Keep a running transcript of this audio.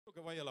Que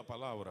vaya la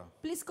palabra.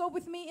 Please go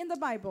with me in the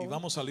Y Bible.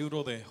 vamos al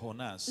libro de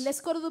Jonás, Let's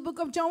go to the book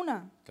of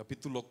Jonah,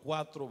 capítulo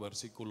 4,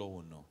 versículo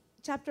 1.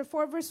 chapter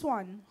 4, verse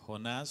 1.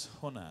 Jonás,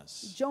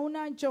 Jonás,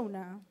 Jonah,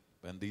 Jonah.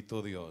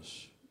 bendito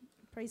Dios.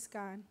 Praise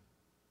God.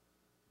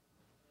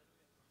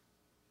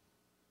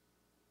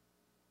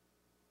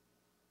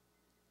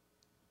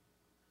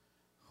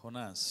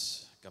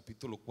 Jonás,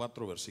 capítulo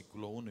 4,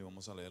 versículo 1, y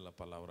vamos a leer la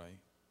palabra ahí.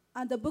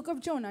 And the book of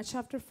Jonah,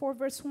 chapter 4,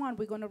 verse 1,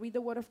 we're going to read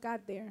the word of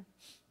God there.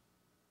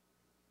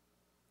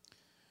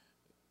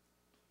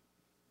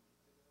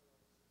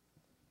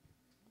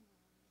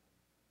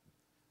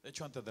 De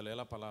hecho, antes de leer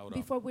la palabra,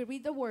 Before we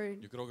read the word,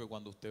 yo creo que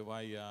cuando usted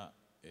vaya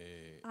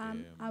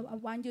I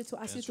want you to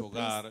ask en you su to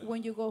hogar, please,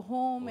 when you go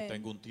home o tenga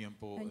and, un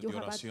tiempo and de you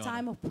have a oración,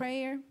 time of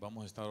prayer,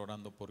 vamos a estar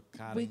orando por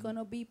we're Karen going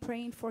to be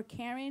praying for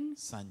Karen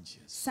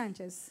Sánchez.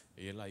 Sanchez.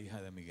 Ella es la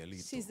hija de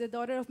Miguelito. She's the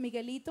daughter of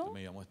Miguelito.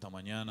 Me llamó esta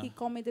mañana He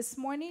called me this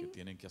que morning.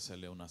 tienen que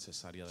hacerle una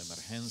cesárea de She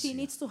emergencia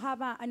needs to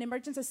have an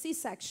emergency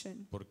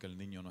C-section porque el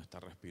niño no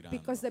está respirando.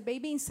 because the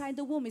baby inside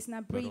the womb is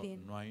not Pero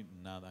breathing. no hay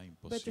nada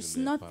But there's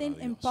imposible para nothing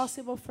Dios.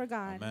 impossible for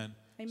God. Amén.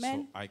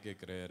 Amen. So, hay que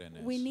creer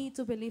en We eso. need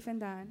to believe in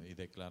that. Y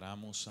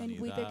declaramos And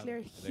we sanidad,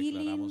 declare declaramos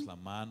healing. la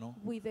mano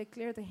We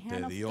declare the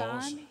hand of Dios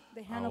God,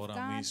 the hand of ahora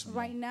God mismo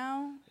right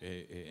now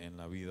en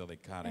la vida de in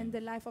Karen. the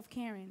life of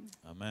Karen.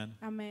 Amén.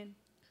 Amen.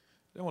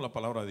 Leemos la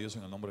palabra de Dios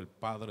en el nombre del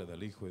Padre,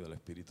 del Hijo y del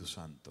Espíritu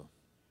Santo.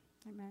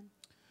 Amen.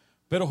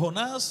 Pero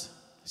Jonás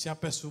se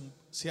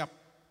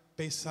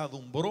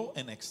apesadumbró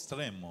en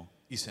extremo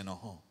y se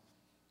enojó.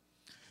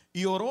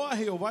 Y oró a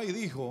Jehová y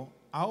dijo: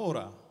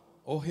 ahora,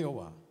 oh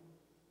Jehová,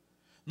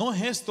 ¿no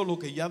es esto lo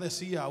que ya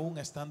decía aún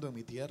estando en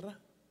mi tierra?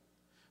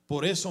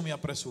 Por eso me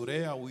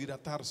apresuré a huir a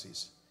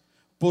Tarsis,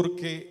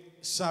 porque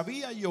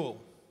sabía yo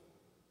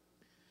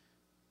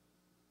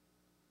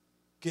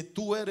que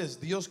tú eres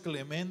Dios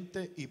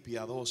clemente y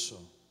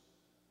piadoso,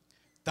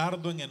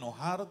 tardo en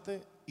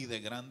enojarte y de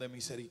grande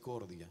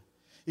misericordia,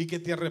 y que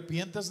te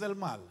arrepientes del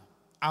mal.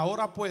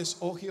 Ahora pues,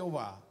 oh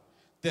Jehová,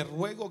 te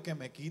ruego que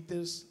me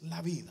quites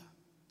la vida,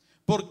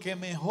 porque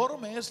mejor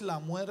me es la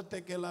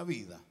muerte que la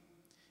vida.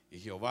 Y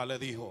Jehová le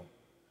dijo: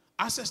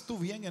 ¿haces tú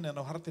bien en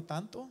enojarte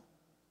tanto?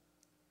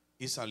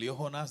 Y salió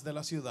Jonás de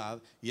la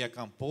ciudad y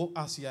acampó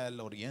hacia el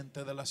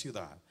oriente de la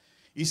ciudad.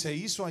 Y se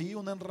hizo allí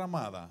una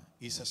enramada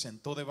y se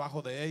sentó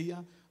debajo de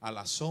ella a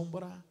la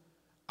sombra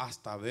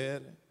hasta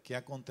ver qué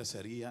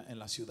acontecería en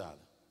la ciudad.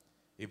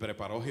 Y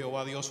preparó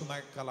Jehová Dios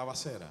una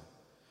calabacera,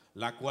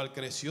 la cual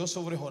creció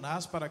sobre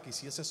Jonás para que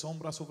hiciese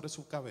sombra sobre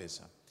su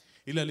cabeza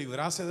y le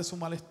librase de su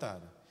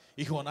malestar.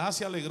 Y Jonás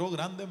se alegró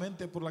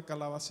grandemente por la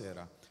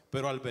calabacera.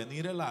 Pero al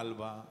venir el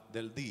alba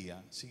del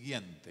día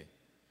siguiente,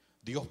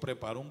 Dios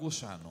preparó un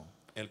gusano,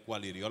 el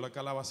cual hirió la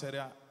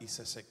calabacera y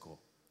se secó.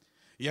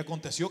 Y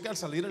aconteció que al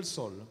salir el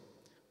sol,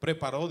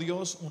 preparó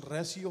Dios un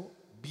recio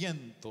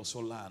viento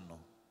solano,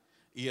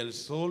 y el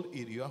sol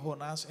hirió a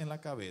Jonás en la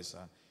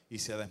cabeza y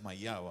se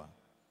desmayaba,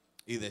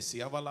 y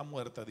deseaba la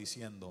muerte,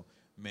 diciendo: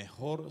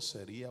 mejor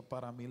sería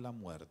para mí la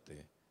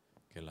muerte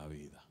que la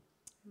vida.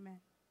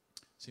 Amen.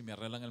 Si me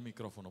arreglan el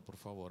micrófono, por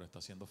favor, está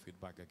haciendo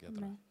feedback aquí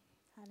atrás. Amen.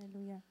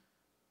 Hallelujah.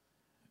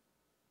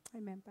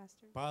 Amen,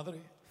 Pastor.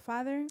 Padre,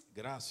 Father,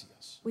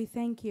 gracias we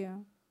thank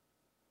you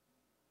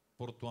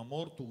por tu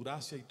amor, tu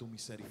gracia y tu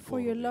for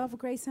your misericordia. love,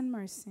 grace, and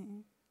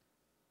mercy.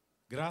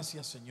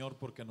 Gracias, Señor,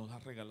 porque nos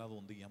has regalado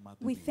un día más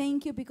de We vida.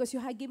 thank you because you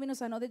have given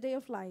us another day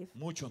of life.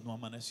 Muchos no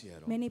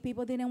amanecieron, Many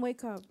people didn't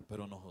wake up,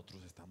 pero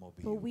nosotros estamos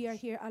but we are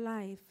vivos. here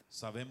alive.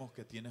 Sabemos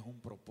que tienes un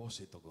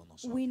propósito con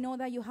nosotros. We know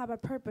that you have a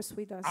purpose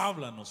with us.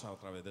 Háblanos a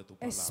través de tu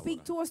Speak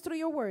palabra, to us through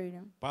your word,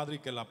 Padre, y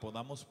que la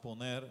podamos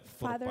poner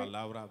por Father,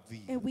 palabra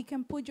viva and we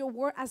can put your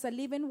word as a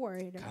living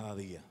word cada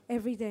día,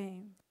 every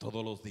day.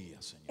 todos los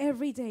días, Señor.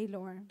 Every day,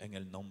 Lord. En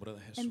el nombre de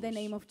Jesús. In the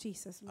name of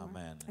Jesus, Lord.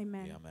 Amén y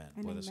Amen. amén.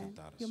 And Puede amen.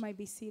 sentarse. You might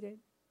be seated.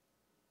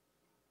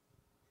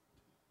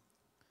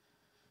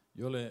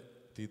 Yo le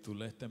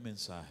titulé este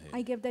mensaje: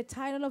 I give the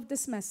title of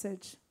this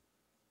message,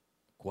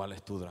 ¿cuál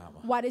es tu drama?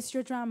 What is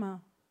your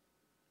drama?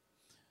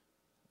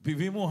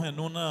 Vivimos en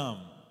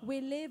una We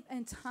live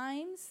in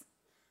times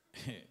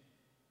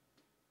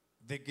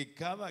de que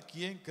cada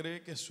quien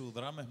cree que su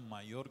drama es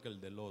mayor que el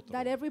del otro.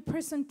 that every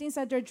person thinks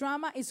that their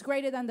drama is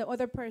greater than the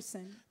other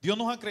person. Dios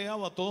nos ha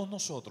creado a todos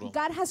nosotros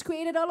God has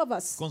created all of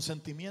us con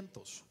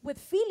sentimientos. with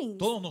feelings.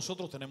 Todos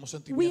nosotros tenemos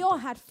We all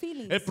sentimientos. had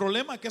feelings. El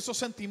problema es que esos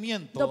The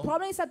sentimientos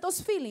problem is that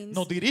those feelings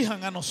nos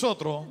dirijan a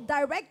nosotros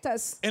direct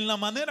us en la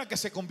manera que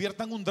se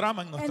convierta en un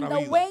drama en in nuestra the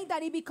vida. way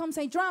that it becomes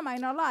a drama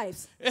in our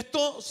lives.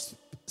 Estos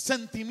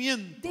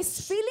sentimientos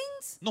These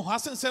feelings nos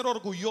hacen ser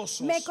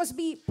orgullosos, make us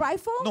be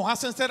prideful, nos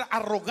hacen ser we're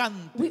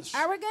arrogantes,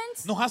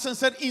 arrogant, nos hacen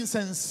ser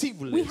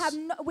insensibles,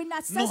 we're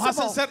not nos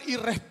hacen sensible, ser we're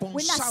not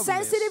irresponsables,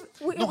 sensitive,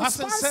 we're nos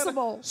hacen ser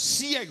irresponsible.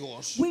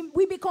 ciegos,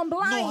 we become nos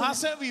blind,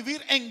 hacen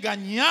vivir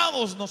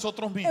engañados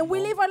nosotros and mismos we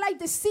live our life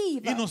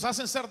deceived, y nos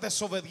hacen ser and we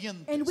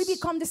desobedientes.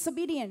 become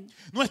disobedient.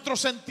 Nuestros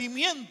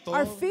sentimientos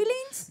Our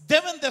feelings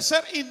deben de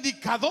ser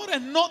indicadores,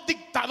 no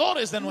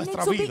dictadores de need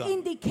nuestra to vida. be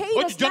indicators,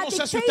 Oye, yo not no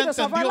sé si usted dictators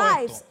of our entendió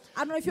lives. lives. I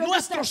don't know if you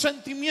nuestros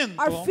understand. sentimientos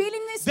Our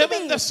feelings to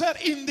deben be- de ser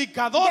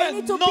indicadores, they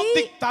need to no be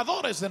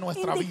dictadores de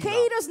nuestra vida.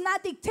 Indicators,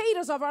 not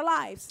dictators of our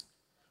lives.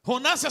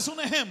 Jonás es un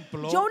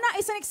ejemplo Jonah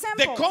is an de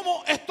example.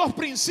 cómo estos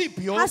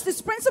principios Has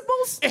these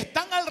principles,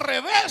 están al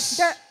revés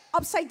they're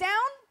upside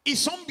down y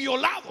son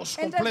violados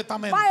and they're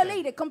completamente.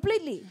 violated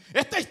completely.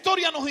 Esta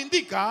historia nos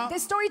indica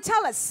This story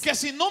tells us que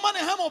si no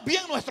manejamos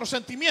bien nuestros if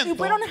sentimientos,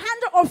 we don't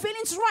handle our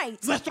feelings right,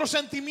 nuestros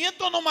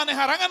sentimientos nos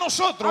manejarán a our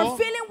nosotros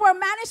feeling will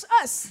manage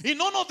us y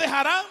no nos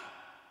dejarán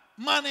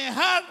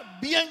manejar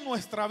bien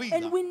nuestra vida.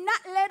 and will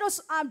not let us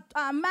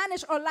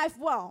manage our life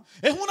well.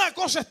 Es una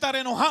cosa estar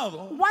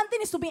enojado, One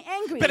thing is to be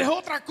angry, pero es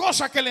otra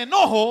cosa que el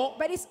enojo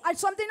but it's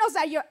something else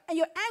that your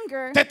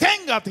anger te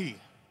tenga a ti.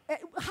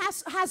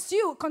 has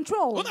you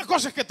controlled. Una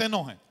cosa es que te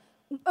enoje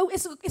Oh,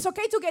 it's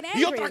okay to get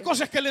y angry, otra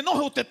cosa es que el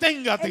enojo te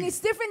tenga a and ti.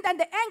 it's different than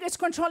the anger is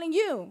controlling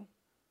you.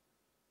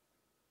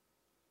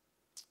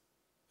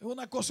 Es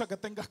una cosa que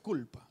tengas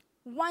culpa.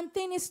 One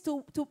thing is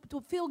to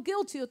feel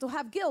guilty or to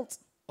have guilt.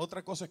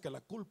 Otra cosa es que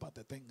la culpa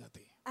te tenga a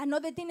ti.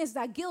 Another thing is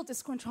that guilt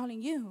is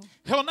controlling you.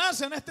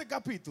 Jonás en este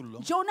capítulo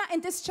Jonah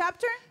in this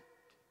chapter,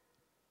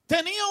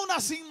 tenía una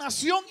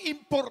asignación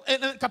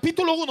en el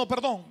capítulo 1,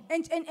 perdón.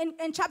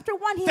 in chapter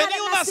 1, he had Tenía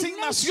an una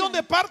asignación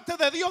de parte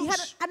de Dios He had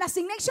an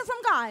assignation from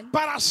God.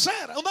 para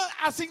hacer una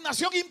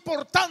asignación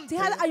importante He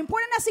had an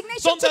important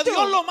assignation donde to Dios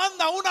do. lo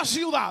manda a una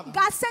ciudad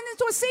God sent him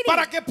to a city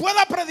para que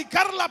pueda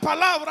predicar la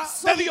palabra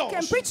so de he Dios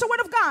can preach the word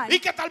of God. y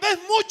que tal vez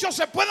muchos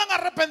se puedan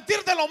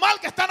arrepentir de lo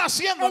mal que están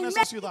haciendo en And esa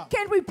many ciudad.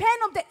 can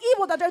repent of the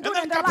evil that they're En doing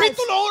el in their lives.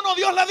 capítulo 1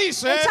 Dios le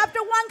dice, In chapter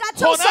 1, God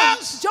tells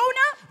Jonás, him,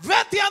 Jonah,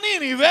 vete a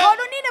Nínive go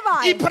to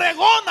Nineveh y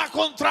pregona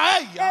contra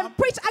ella. and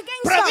preach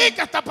against them.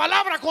 Predica esta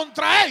palabra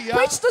contra ella.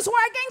 Preach this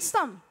word against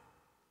them.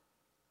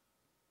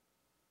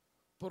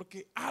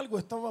 Porque algo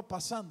estaba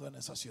pasando en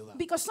esa ciudad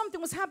Because something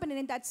was happening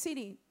in that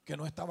city que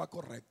no estaba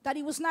correcto. that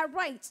it was not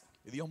right.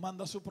 Y Dios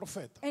manda a su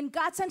profeta. And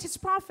God sent his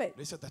prophet.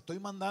 Le dice, te estoy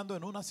mandando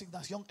en una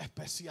asignación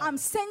especial. I'm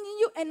sending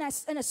you in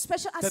a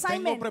special Te tengo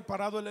assignment.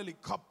 preparado el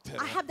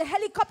helicóptero. I have the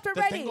helicopter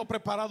Te ready. tengo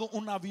preparado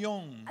un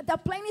avión The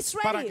plane is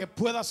para ready. que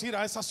puedas ir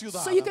a esa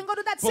ciudad. So you can go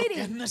to that Porque city.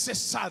 es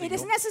necesario. It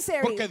is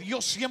necessary. Porque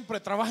Dios siempre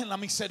trabaja en la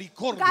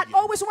misericordia. God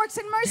always works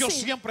in Dios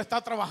mercy. siempre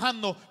está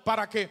trabajando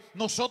para que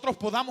nosotros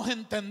podamos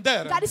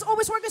entender God is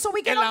always working so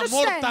we can el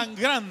amor understand tan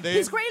grande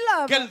His great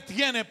love que Él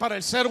tiene para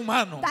el ser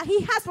humano. that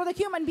He has for the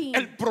human being.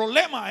 El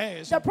problema es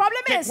The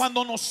problem que is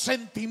cuando los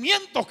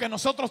sentimientos que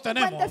nosotros when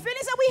tenemos the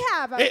feelings that we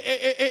have,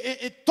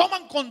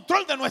 toman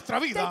control de nuestra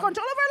they vida,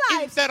 control of our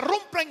lives,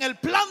 interrumpen el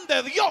plan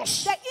de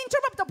Dios they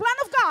interrupt the plan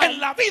of God. en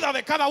la vida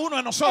de cada uno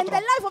de nosotros. In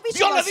the life of each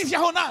Dios of le us. dice a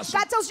Jonás,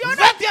 God tells Jonah,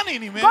 vete a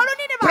Nínive, go to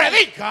Nineveh,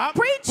 predica,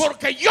 preach,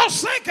 porque yo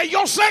sé que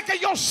because I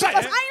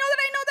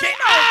know que that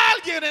I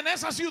alguien en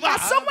esa ciudad,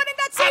 that someone in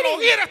that al city,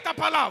 oír esta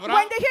palabra,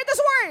 when they hear this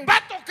word, va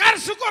a tocar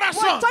su will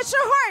corazón touch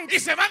their heart, y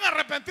se van a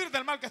arrepentir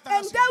del mal que están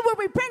and haciendo. they will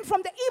repent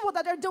from the evil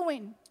that they're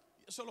doing.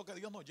 Eso es lo que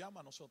Dios nos llama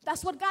a nosotros.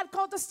 That's what God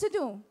called us to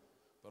do.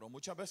 Pero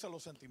muchas veces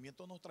los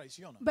sentimientos nos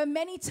traicionan But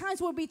many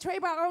times we're betrayed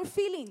by our own y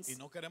feelings,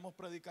 no queremos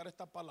predicar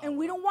esta palabra and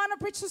we don't want to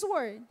preach this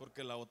word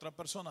porque la otra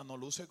persona no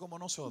luce como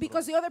nosotros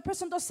because the other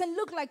person doesn't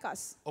look like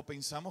us, o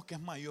pensamos que es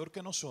mayor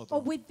que or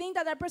nosotros we think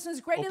that person is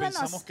o greater than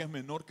pensamos us, que es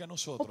menor que or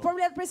nosotros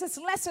probably that person is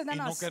lesser y than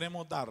no us,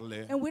 queremos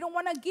darle and we don't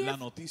want to give la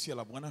noticia,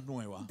 las buenas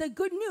nuevas the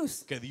good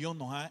news que Dios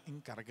nos ha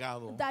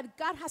encargado that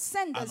God has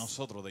sent a us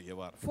nosotros de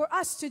llevar. for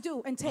us to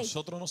do and take.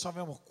 Nosotros no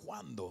sabemos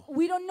cuándo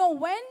We don't know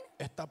when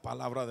esta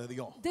palabra de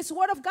Dios this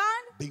word of God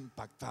va a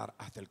impactar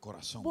hasta el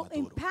corazón will más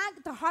duro.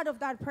 impact the heart of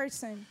that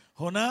person.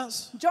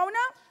 Jonás Jonah,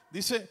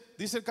 dice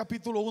el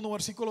capítulo 1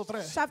 versículo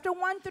 3. chapter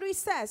 1-3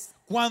 says,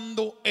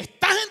 Cuando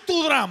estás en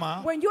tu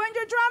drama, when you're in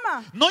your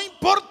drama, no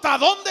importa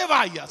dónde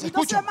vayas, it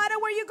doesn't escucha. matter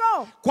where you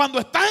go. Cuando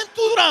estás en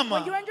tu drama,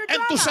 When you're in your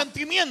en tu drama,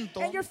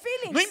 sentimiento, and your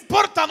feelings, no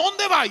importa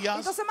dónde It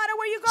vayas, doesn't matter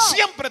where you go.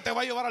 siempre te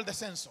va a llevar al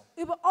descenso.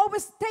 It will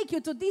always take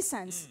you to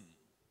descent,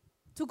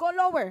 to go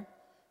lower.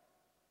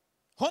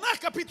 Jonás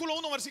capítulo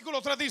 1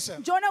 versículo 3 dice,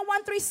 Jonah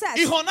 1:3 y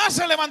says, Jonás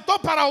se levantó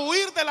para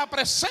huir de la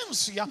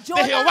presencia de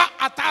Jonah Jehová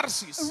a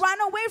Tarsis. run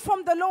away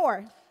from the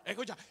Lord,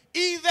 Escucha,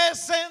 y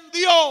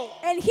descendió.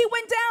 and he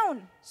went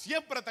down.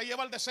 Siempre te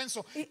lleva al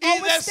descenso. It Y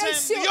always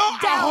takes you descendió a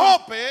down.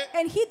 Jope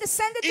And he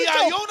descended y to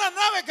halló Jope una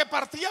nave que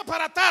partía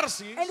para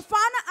Tarsis. and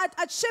found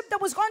a ship that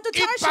was going to Y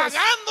Tarshish.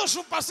 pagando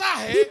su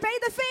pasaje, He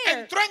paid the fare,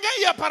 entró en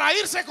ella para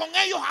irse con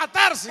ellos a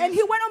Tarsis, and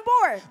he went on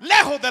board,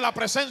 lejos de la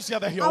presencia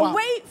de Jehová.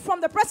 away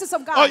from the presence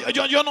of God. Oye,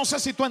 yo no sé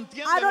si tú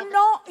entiendes I lo don't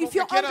know lo if que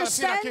you quiere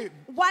decir understand aquí.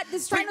 what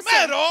this is trying to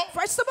say. Primero,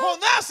 First of all,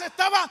 Jonás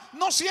estaba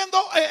no siendo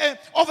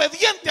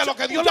obediente a lo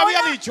que Dios le había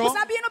Jonah dicho, was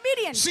not being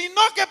obedient.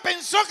 sino que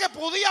pensó que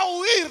podía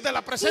huir de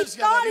la He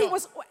presencia thought de he Dios.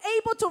 was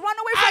able to run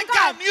away I from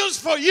got God. news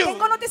for you.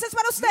 Tengo noticias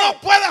para usted. No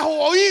puedes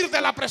huir de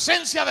la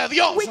presencia de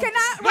Dios. We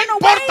cannot No run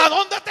importa away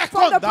dónde te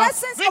from the escondas,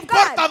 presence no of God.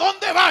 importa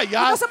dónde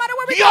vayas, It doesn't matter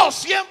where we Dios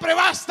siempre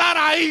va a estar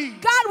ahí.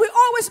 God will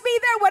always be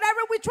there whatever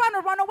we're trying to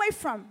run away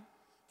from.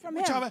 from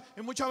Muchas, him.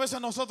 y muchas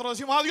veces nosotros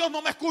decimos, ah, Dios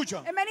no me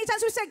escucha. And many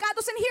times we say, God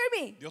doesn't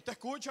hear me. Dios te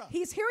escucha,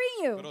 He's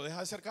hearing you. pero deja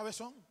de ser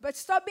cabezón. But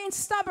stop being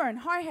stubborn,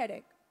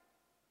 hard-headed.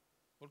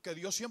 Porque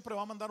Dios siempre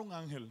va a mandar un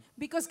ángel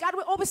Because God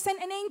will always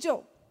send an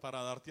angel para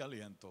darte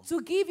aliento. to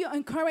give you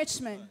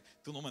encouragement.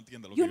 Tú no me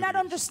entiendes lo que You're yo not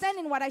quiero decir.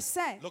 understanding what I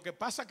said. Lo que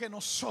pasa es que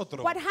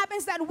nosotros What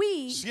happens that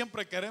we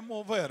siempre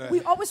queremos ver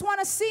always want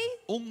to see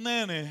un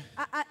nene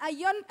a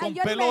young con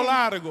young pelo man,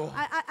 largo,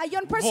 a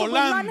young person with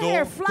long volando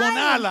hair, con flying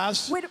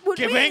alas, with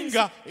que wings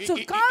venga to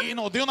come y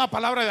nos dé una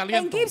palabra de and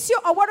aliento. gives you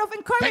a word of Tengo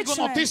encouragement.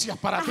 noticias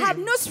para I ti. have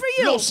news for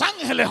you. Los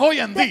ángeles hoy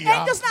en The día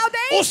angels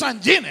nowadays, usan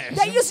jeans,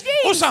 they use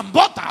jeans, usan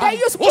botas, they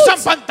use boots,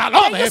 usan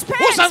pantalones, they use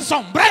pants, usan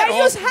sombreros,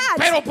 they use hats.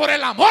 pero por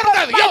el amor de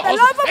By Dios, the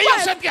love of ellos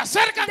God, se te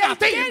acercan they a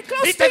ti get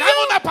close y to te dan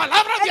you, una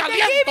palabra de and they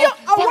give aliento you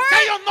a porque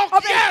word ellos no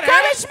of quieren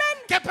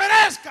encouragement que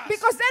perezcas.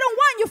 because they don't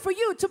want you for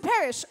you to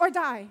perish or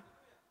die.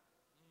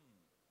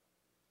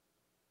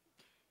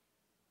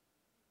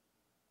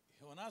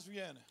 Jonás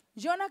viene,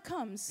 Jonah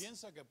comes.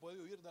 piensa que puede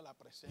huir de la He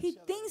presencia de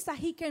Dios, thinks that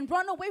he can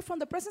run away from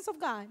the presence of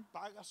God.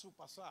 paga su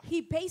pasaje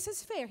He pays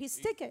his fare, his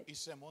ticket, y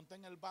se monta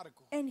en el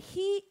barco and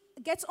he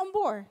gets on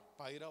board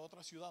para ir a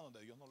otra ciudad donde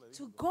Dios no le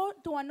to dijo. go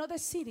to another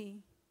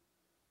city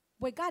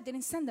where God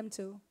didn't send them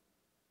to.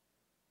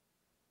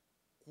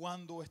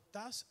 Cuando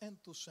estás en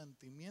tus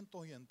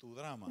sentimientos y en tu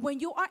drama, When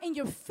you are in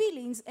your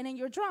feelings and in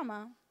your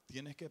drama,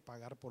 tienes que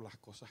pagar por las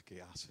cosas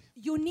que haces.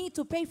 you need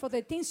to pay for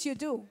the things you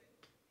do.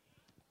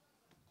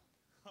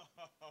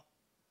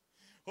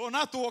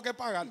 Jonás tuvo que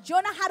pagar.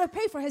 Jonah had to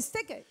pay for his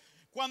ticket.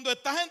 Cuando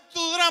estás en tu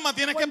drama,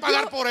 tienes que When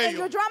pagar you- por in ello.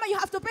 your drama, you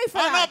have to pay for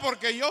Ah, no, that.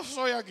 porque yo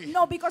soy aquí.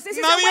 No, because this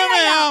is the Nadie way me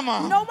I am.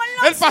 ama. No one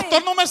El loves pastor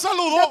me. no me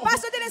saludó. The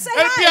pastor didn't say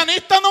El hi.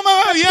 pianista no me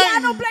ve bien.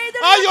 Piano player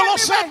didn't Ah, look yo lo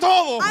sé everywhere.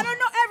 todo. I don't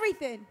know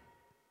everything.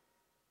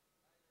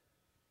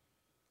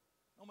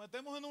 Nos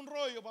metemos en un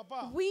rollo,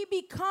 papá. We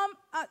become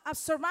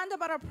surrounded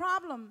by a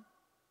problem.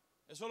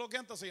 Eso es lo que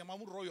antes se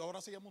llamaba un rollo,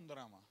 ahora se llama un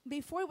drama.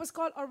 Before it was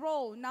called a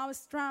role, now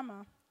it's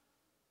drama.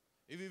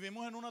 Y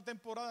vivimos en una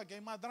temporada que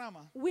hay más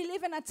drama We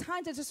live in a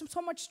time that there's so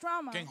much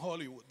drama que en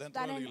Hollywood, dentro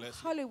that de la in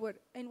iglesia. Hollywood,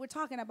 and we're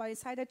talking about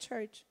inside the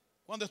church.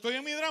 Cuando estoy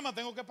en mi drama,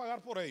 tengo que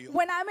pagar por ello.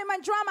 When I'm in my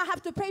drama, I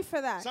have to pay for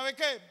that. ¿Sabe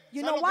qué?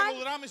 You ¿Sabe know lo que why?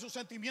 los dramas y sus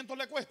sentimientos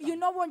le cuestan? You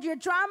know what your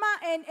drama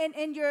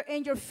and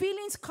your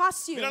feelings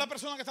cost you. Mira a la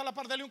persona que está a la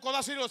par de él y un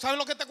codazo y le digo, ¿sabes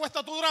lo que te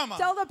cuesta tu drama?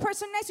 Tell the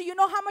person next to you, you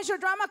know how much your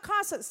drama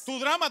costs us. Tu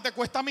drama te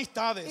cuesta It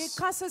amistades.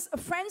 costs us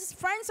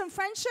friends and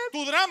friendship.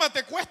 Tu drama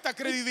te cuesta It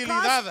costs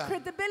credibilidad.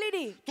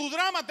 credibility. Tu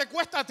drama te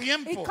cuesta It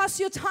tiempo. costs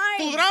you time.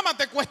 Tu drama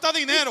te cuesta It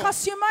dinero.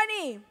 costs you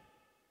money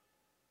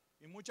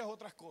Y muchas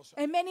otras cosas.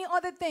 and many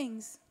other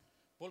things.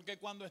 Porque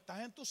cuando estás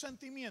en tus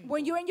sentimientos,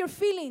 When you're in your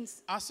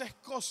feelings, haces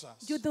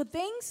cosas you do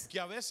things que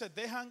a veces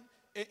dejan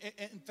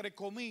entre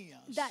comillas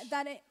that o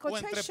entre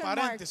quotation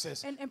marks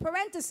paréntesis and in tu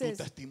parentheses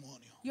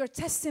testimonio. your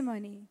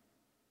testimony,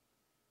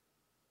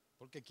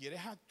 Porque quieres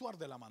actuar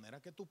de la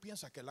manera que tú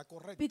piensas que es la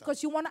correcta,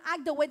 because you want to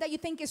act the way that you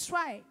think is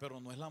right. pero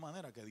no es la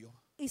manera que Dios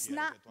It's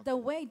quiere not que tú the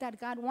actúes. way that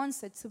God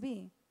wants it to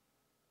be.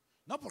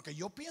 No, porque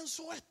yo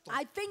pienso esto.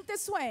 I think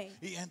this way.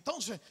 Y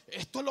entonces,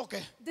 esto es lo que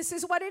es. This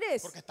is what it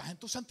is. Porque estás en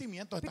tus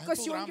sentimientos, estás en Because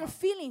tu you're in your drama.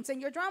 feelings and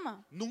your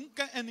drama.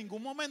 Nunca en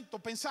ningún momento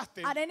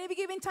pensaste, At any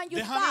given time you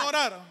déjame thought,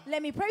 orar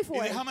let me pray y for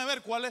it. déjame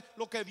ver cuál es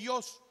lo que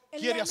Dios And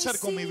quiere let me hacer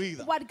con mi see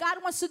vida. what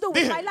God wants to do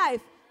with Dije, my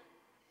life.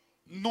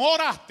 No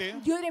oraste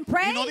You didn't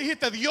pray. y no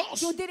dijiste,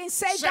 Dios, You didn't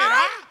say, ¿será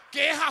God?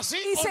 que es así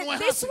He o said no es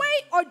this así?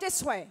 way or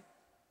this way.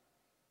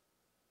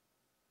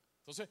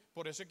 Entonces,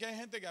 por eso es que hay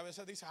gente que a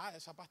veces dice,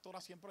 esa pastora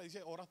siempre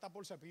dice, ora está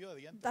por cepillo de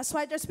dientes. That's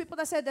why there's people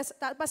that say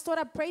that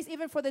pastora prays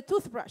even for the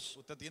toothbrush.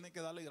 Usted tiene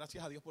que darle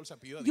gracias a Dios por el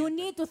cepillo de You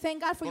dientes. need to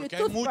thank God for Porque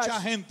your hay toothbrush. mucha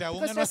gente, aún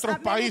Because en there's nuestros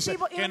many países,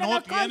 people, que even no in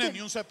our tienen country,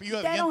 ni un cepillo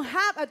de they don't dientes.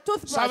 have a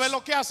toothbrush. ¿Sabe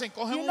lo que hacen?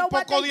 Cogen You un know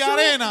what poco they de do?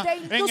 arena They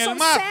do en el some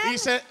mar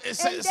sand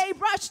y and they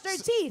brush their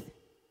teeth.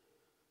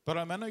 pero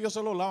al menos ellos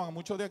se lo lavan.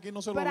 Muchos de aquí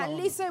no se lo But at lavan.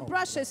 least their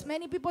brushes.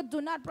 Many people do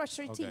not brush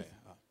their Okay. teeth.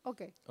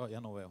 Okay, Oh, ya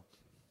no veo.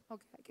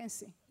 okay, I can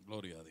see.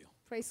 Gloria a Dios.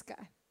 Praise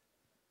God.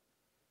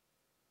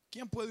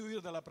 ¿Quién puede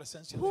huir de la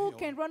presencia de Who Jehová?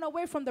 can run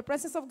away from the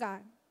presence of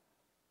God?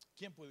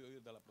 ¿Quién puede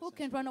huir de la Who presencia?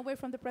 can run away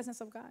from the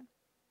presence of God?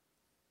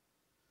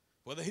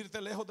 Puedes irte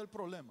lejos del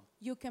problema,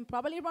 You can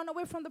probably run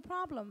away from the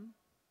problem.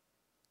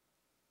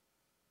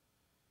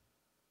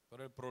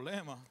 pero el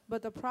problema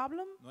But the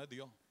problem no es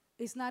Dios.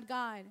 is not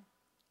God.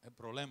 El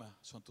problema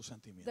son tus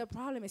sentimientos. The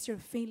problem is your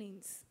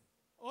feelings.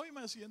 Hoy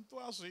me siento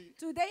así.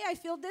 Today I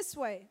feel this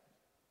way.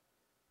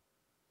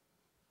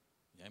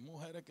 Y hay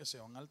mujeres que se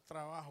van al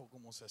trabajo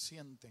como se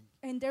sienten,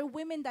 And there are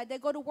women that they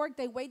go to work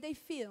the way they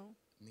feel.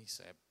 ni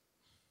se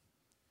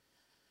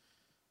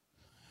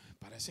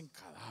parecen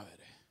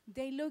cadáveres.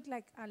 They look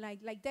like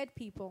dead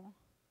people.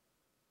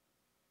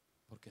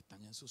 Porque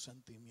están en sus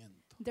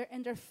sentimientos. They're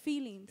in their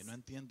feelings. Y no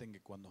entienden que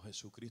cuando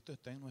Jesucristo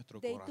está en nuestro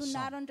They do not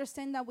corazón,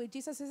 understand that when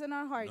Jesus is in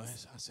our no hearts,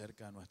 es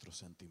acerca de nuestros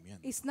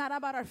sentimientos, it's not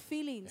about our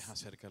feelings. es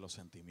acerca de los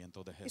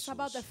sentimientos de It's Jesús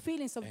about the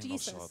feelings of en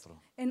Jesus nosotros.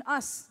 in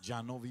us.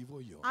 Ya no vivo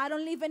yo, I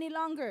don't live any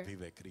longer,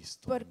 vive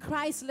Cristo. but en mí.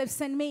 Christ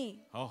lives in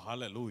me. Oh,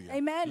 aleluya.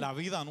 Amen. La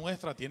vida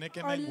nuestra tiene que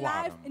Our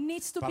menguar life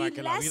needs to para be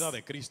que la less vida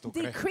de Cristo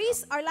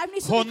decrease. crezca. Our life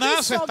needs to Jonás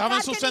decrease so estaba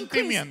en God sus can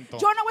increase.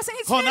 sentimientos. Jonah was in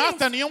his Jonás feelings.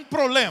 tenía un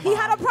problema He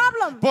had a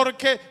problem.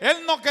 porque él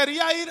no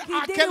quería ir a He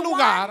aquel didn't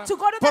lugar want to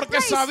go to that porque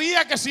place.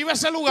 sabía que si iba a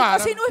ese lugar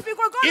Because he knew if he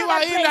could go to iba a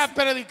that ir a place,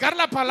 predicar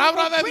la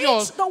palabra would de preach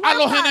Dios the word a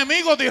los of God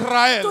enemigos de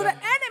Israel. to the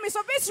enemies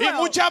of Y Israel.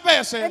 muchas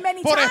veces, And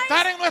many por times,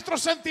 estar en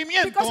nuestros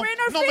sentimientos, because we're in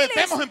our nos feelings,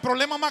 metemos en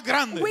problemas más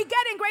grandes. we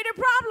get in greater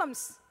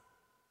problems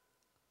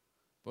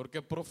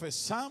Porque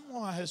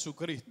profesamos a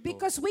Jesucristo,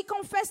 because we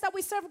confess that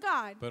we serve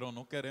God, pero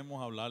no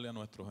queremos hablarle a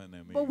nuestros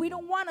enemigos. but we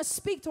don't want to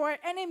speak to our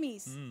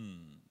enemies.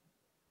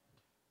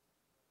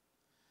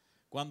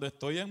 Cuando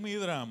estoy en mi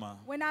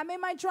drama, When I'm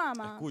in my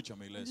drama,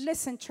 escúchame, iglesia.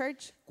 listen,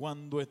 church.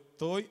 Cuando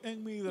estoy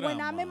en mi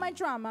When I'm in my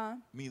drama,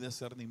 drama, mi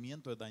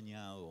discernimiento es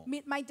dañado.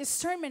 my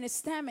discernment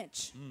is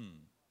damaged.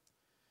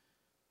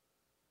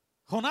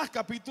 Jonás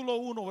capítulo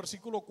 1,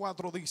 versículo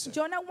 4 dice: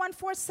 Jonah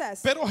 1:4 says,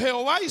 pero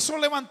Jehová hizo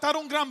levantar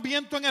un gran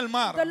viento en el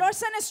mar, the Lord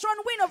sent a strong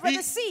wind over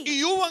the sea,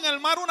 y hubo en el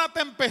mar una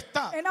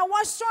tempestad and a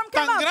wild storm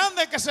came tan up.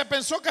 grande que se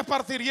pensó que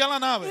partiría la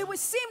nave. It would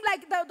seem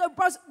like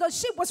the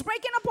ship was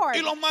breaking apart,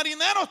 Y los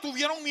marineros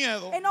tuvieron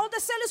miedo, and all the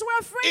sailors were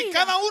y afraid.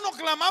 cada uno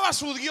clamaba a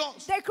su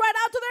Dios, They cried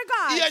out to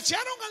their y God,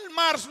 echaron al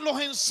mar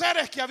los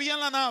enseres que había en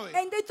la nave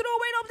and they threw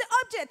away all the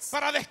objects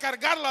para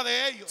descargarla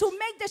de ellos. to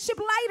make the ship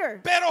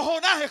lighter. Pero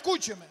Jonás,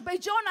 escúcheme, But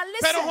Jonah,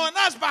 pero listen,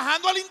 Jonás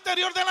bajando al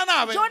interior de la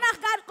nave Jonah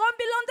got gone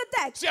below the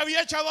deck. se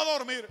había echado a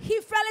dormir. He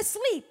fell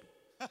asleep.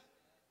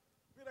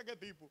 Mira qué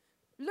tipo.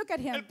 Look at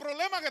El him.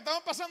 problema que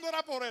estaban pasando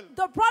era por él.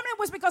 The problem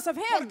was because of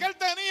him. Porque él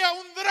tenía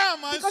un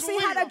drama en Because su he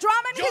had vida. a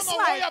drama in Yo his no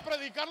voy life. a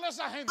predicarle a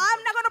esa gente.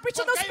 I'm not going to preach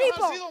to Porque those ellos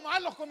han people. sido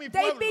malos con mi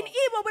They've pueblo. been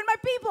evil with my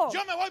people.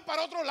 Yo me voy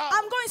para otro lado.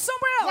 I'm going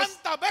somewhere else.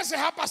 ¿Cuántas veces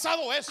ha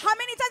pasado eso? How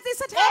many times this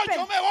has Oh, yo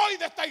happened? me voy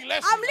de esta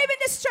iglesia. I'm leaving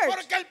this church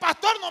Porque el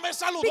pastor no me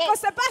saludó. because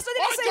the pastor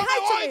Oh, didn't say yo me hi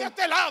voy to de me.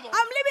 este lado.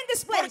 I'm leaving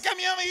this place Porque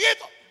mi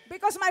amiguito.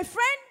 because my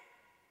friend,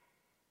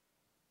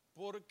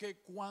 Porque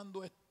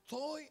cuando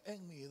estoy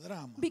en mi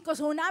drama,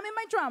 because when I'm in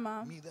my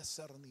drama, mi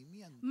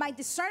discernimiento my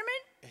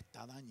discernment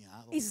está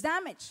dañado. is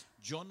damaged.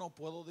 Yo no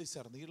puedo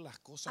discernir las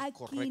cosas I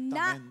cannot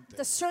correctamente.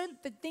 discern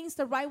the things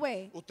the right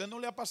way. ¿Usted no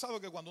le ha pasado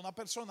que cuando una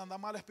persona anda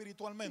mal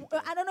espiritualmente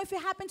I don't know if it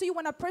happened to you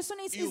when a person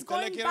y is usted le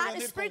going quiere bad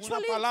venir con una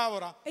spiritually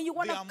palabra and you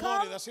want de to amor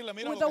come y decirle,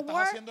 mira, lo with que a estás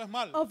word haciendo es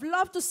mal? of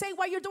love to say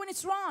what you're doing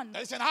is wrong? Le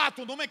dicen, ah,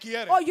 tú no me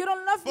quieres. Oh, you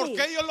don't love me.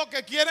 Porque ellos lo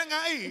que quieren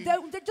ahí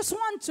They just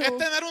want to es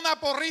tener una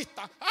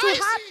porrista. to Ay,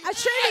 have sí, a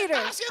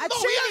cheerleader. estás A haciendo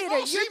cheerleader.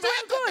 bien, oh, sí, You're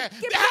doing good. métete.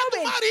 Keep Deja a tu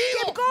going. marido,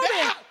 Keep going.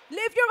 deja.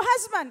 Leave your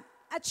husband.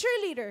 A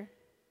cheerleader.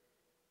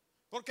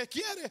 Porque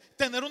quiere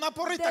tener una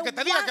porrista They que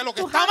te diga que lo want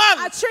que to está have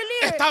mal a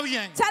cheerleader está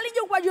bien. telling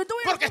you what you're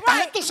doing Porque is estás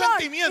right, en tus wrong.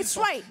 sentimientos It's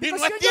right. y Because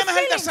no you're in your tienes el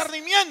feelings.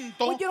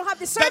 discernimiento When you don't have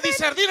de discernment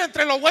discernir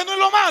entre lo bueno y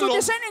lo malo to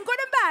discern in good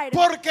and bad.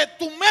 porque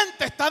tu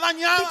mente está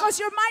dañada. Because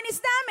your mind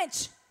is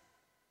damaged.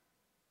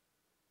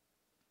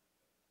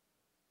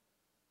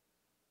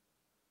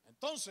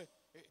 Entonces,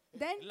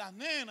 Then las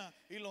nenas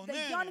y los the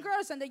young nenes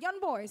girls and the young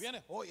boys.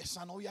 vienen, oye,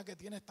 esa novia que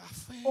tiene está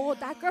fea. Oh,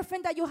 that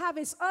girlfriend that you have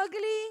is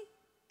ugly.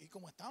 Y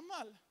como está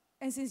mal,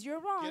 And since you're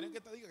quieren wrong, que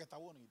te diga que está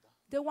bonita.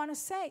 they want to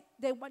say,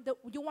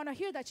 you want to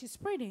hear that she's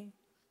pretty.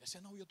 Ese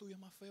novio tuyo es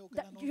más feo que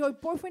That la novia. your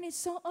boyfriend is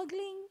so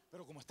ugly.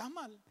 Pero como estás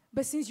mal,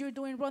 But since you're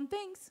doing wrong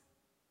things,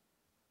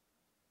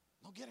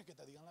 no quieres que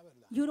te digan la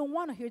verdad. you don't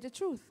want to hear the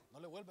truth. No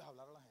le vuelves a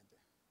hablar a la gente.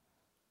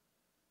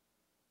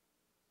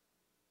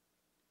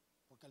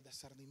 Porque el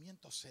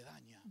discernimiento se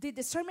daña The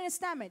discernment is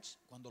damaged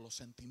cuando los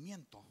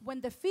sentimientos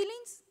when the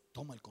feelings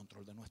toman el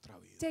control de nuestra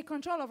vida. take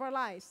control of our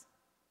lives.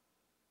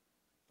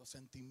 Los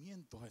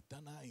sentimientos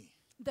están ahí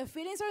The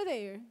feelings are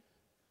there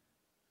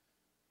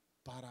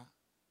para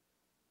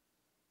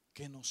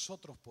que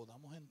nosotros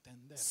podamos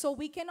entender so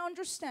we can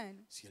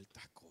understand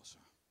ciertas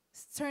cosas.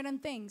 certain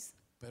things.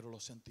 Pero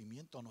los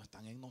sentimientos no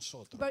están en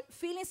nosotros But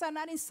feelings are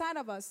not inside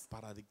of us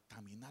para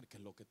dictaminar qué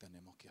es lo que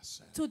tenemos que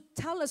hacer. to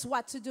tell us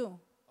what to do.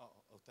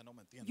 Usted no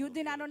me entiende. You lo que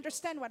did yo not le quiero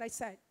understand what I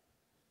said. decir.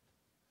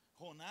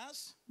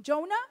 Jonás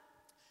Jonah,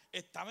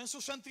 estaba en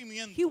sus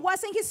sentimientos. he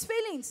was in his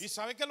feelings. ¿Y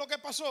sabe qué es lo que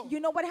pasó? You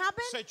know what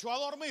happened? Se echó a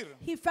dormir.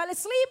 He fell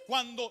asleep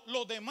Cuando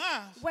los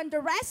demás when the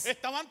rest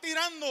estaban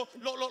tirando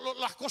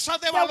las cosas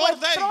de they were valor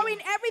de throwing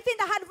ellos. everything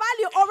that had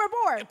value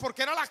overboard Porque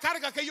era la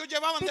carga que ellos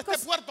llevaban de este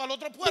Because- puerto al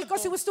otro puerto.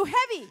 because it was too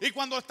heavy. Y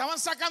cuando estaban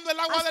sacando el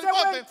agua As del they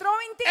were bote,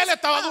 throwing things él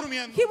estaba up,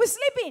 durmiendo. he was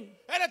sleeping.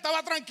 Él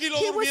estaba tranquilo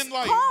He was durmiendo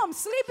ahí. calm,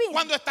 sleeping.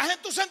 Cuando estás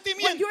en tus When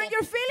sentimientos, you're in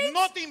your feelings,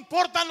 no te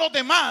importan los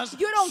demás,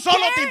 You don't solo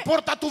care te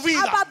importa tu vida.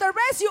 about the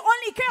rest, you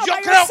only care Yo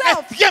about creo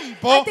yourself. que es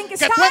tiempo I think it's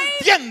que tú time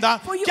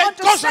entiendas for you que hay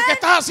to cosas que understand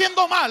estás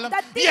haciendo mal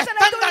that y things that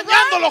están are doing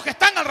dañando wrong los que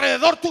están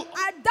alrededor tuyo.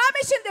 are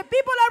damaging the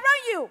people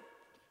around you.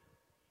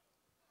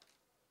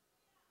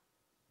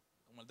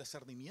 Como el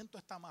discernimiento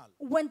está mal,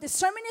 When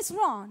discernment is yo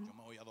wrong,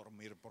 me voy a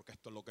dormir porque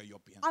esto es lo que yo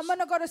pienso. I'm going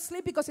to go to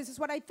sleep because this is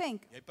what I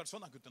think. Y hay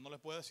personas que usted no les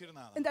puede decir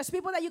nada And there's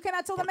people that you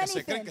cannot tell them porque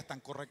se creen anything. que están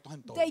correctos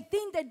en todo. They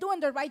think they're doing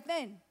the right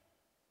thing.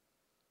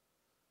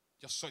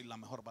 Yo soy la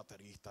mejor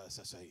baterista de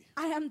CCI.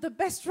 I am the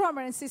best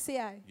drummer in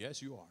CCI. Yes,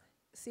 you are.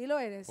 Sí lo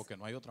eres. Porque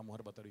no hay otra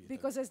mujer baterista.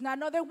 Because there's not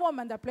another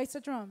woman that plays the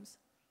drums.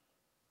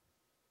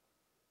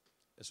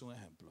 Es un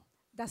ejemplo.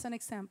 That's an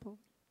example.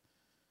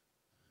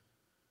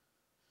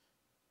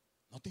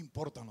 No te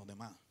importan los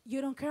demás.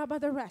 You don't care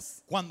about the rest.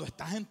 Cuando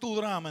estás en tu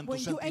drama, en tu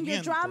When you in your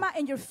sentimiento, drama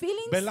and your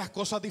feelings, ves las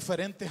cosas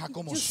diferentes a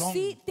como you son.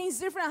 see things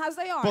different as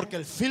they are. Porque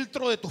el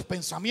filtro de tus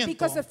pensamientos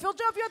Because the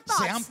filter of your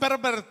se han thoughts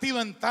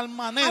pervertido en tal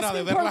manera has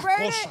de been ver las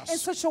perverted in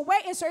cosas. such a way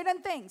in certain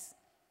things.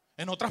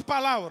 En otras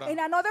palabras, In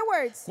other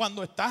words,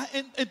 cuando estás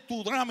en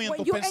tu drama y en when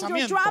tus you're in your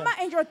pensamientos, drama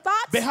and your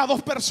thoughts, ves a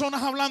dos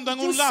personas hablando en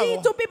you un lado see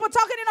two people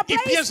talking in a y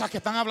place piensas que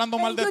están hablando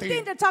mal and de you ti.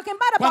 think they're talking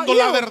bad about Cuando you.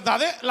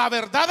 la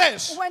verdad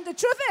es When the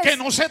truth que is,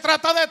 no se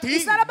trata de ti.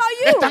 It's not about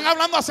you. Están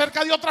hablando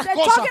acerca de otras They're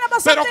cosas. talking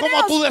about Pero something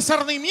como tu else.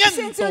 discernimiento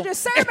Since your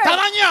discernment está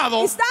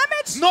dañado, is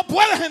damaged, no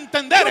puedes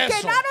entender you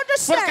eso. cannot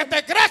understand. Porque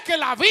te crees que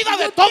la vida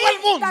de You todo think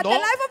el mundo that the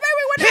life of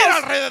everyone gira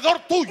else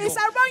alrededor tuyo. is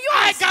around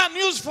I yours. got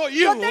news for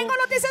you. Yo tengo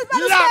noticias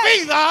para La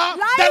usted. vida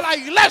Life de la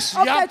iglesia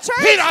of the church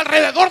gira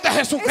alrededor de It's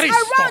Jesucristo.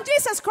 around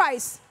Jesus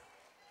Christ.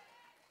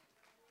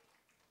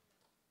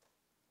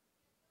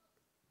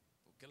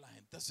 Porque la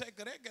gente se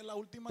cree que es la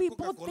última People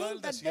Coca-Cola del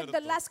think that desierto.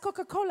 the last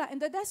Coca-Cola in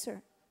the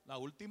desert, La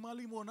última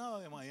limonada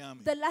de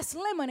Miami. the last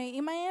lemonade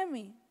in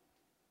Miami.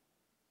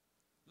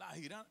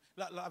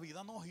 La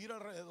vida no gira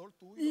alrededor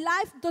tuyo.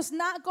 Life does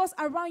not go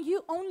around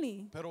you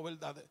only. Pero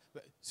verdad,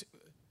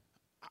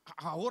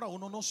 ahora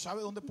uno no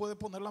sabe dónde puede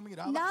poner la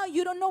mirada. Now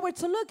you don't know where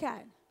to look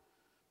at.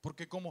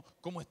 Porque como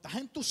estás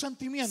en tus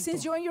sentimientos,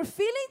 Since you're in your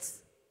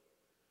feelings,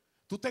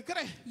 ¿tú te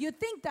crees you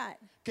think that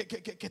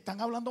que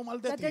están hablando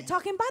mal de that they're ti?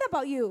 talking bad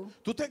about you.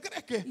 ¿Tú te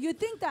crees que You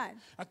think that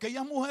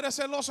aquellas mujeres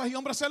celosas y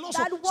hombres celosos,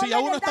 that si ya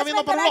uno woman está that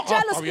viendo that por are los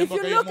jealous, está if viendo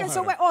you aquella look and mujer?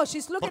 somewhere, oh,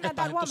 she's looking Porque at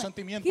that estás en tus woman.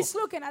 sentimientos. He's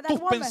looking at that Tus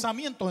woman.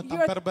 pensamientos están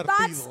Your thoughts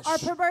pervertidos. are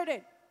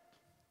perverted.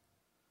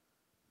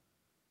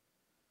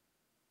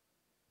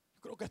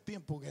 Creo que es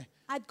tiempo que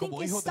I think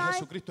como it's hijos de time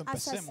Jesucristo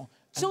as empecemos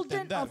a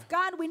children entender of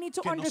God, we need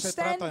to que no se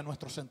understand trata de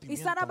nuestros it's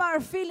sentimientos. not about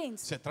our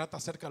feelings. Se trata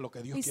acerca de lo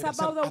que Dios It's quiere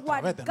hacer about a través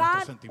what de nuestros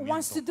God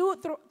wants to sentimientos.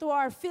 do through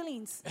our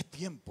feelings. Es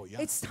tiempo ya.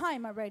 It's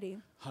time already.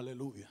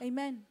 Aleluya.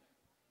 Amen.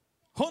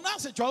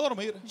 Jonás se echó a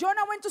dormir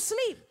Jonah went to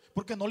sleep.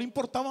 porque no le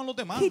importaban los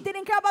demás. He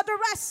didn't care about the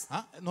rest.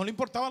 Ah, no le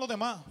importaban los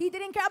demás. He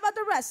didn't care about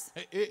the rest.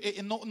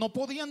 No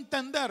podía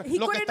entender He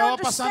lo que couldn't estaba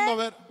pasando. A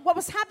ver, understand what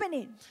was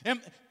happening.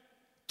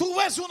 tú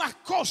ves unas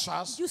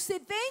cosas, You see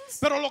things,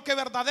 pero lo que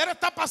verdadero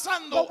está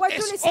pasando but what es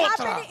really is otra.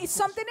 happening is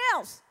something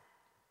else.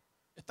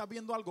 Estás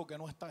viendo algo que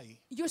no está ahí,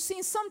 You're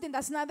seeing something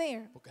that's not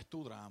there porque es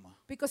tu drama.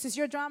 because it's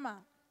your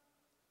drama.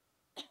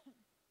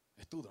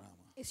 Es tu drama.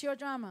 It's your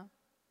drama.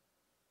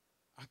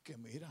 Ah, que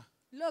mira.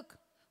 Look,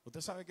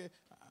 Usted sabe que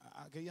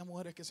aquellas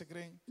mujeres que se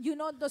creen you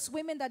know those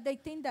women that they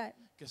think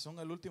que son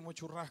el último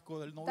churrasco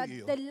del that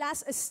novillo. the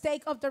last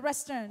steak of the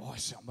restaurant. Oh,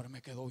 ese hombre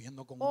me quedó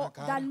viendo con Oh, una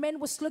cara. that man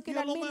was Y looking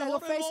a at lo me like a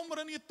mejor el face,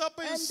 hombre ni está and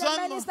the man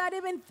pensando. is not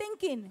even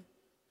thinking.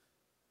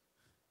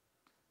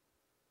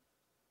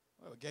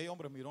 Aquí hay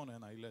hombres mirones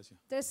en la iglesia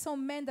There's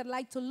some men that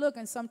like to look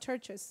in some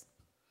churches.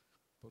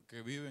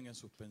 porque viven en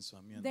sus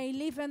pensamientos. They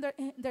live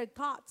in their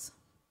thoughts.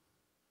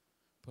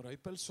 Pero hay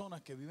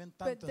personas que viven But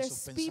tanto en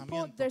sus there's people,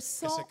 pensamientos they're que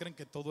se so creen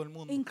que todo el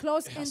mundo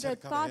enclosed es in their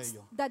acerca de thoughts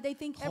ellos. that they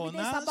think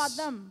everything's Jonás about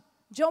them.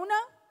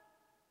 Jonah,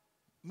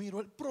 Miró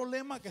el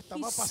problema que he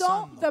estaba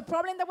saw pasando. the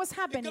problem that was ¿Y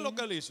qué es happening. lo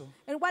que él hizo?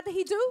 And what did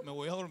he do? Me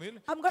voy a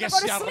dormir. I'm going Que to go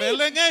se to sleep.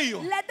 arreglen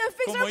ellos Let them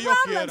fix como their ellos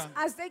problems quieran.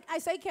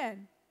 as they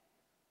can.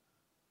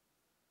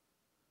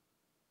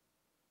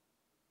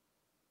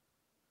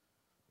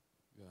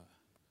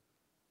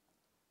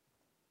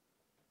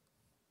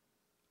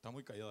 Está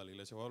muy callada la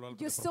iglesia. Voy a hablar de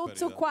You're still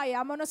too prosperidad. quiet.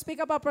 I'm going to speak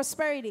about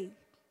prosperity.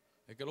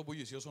 Es que los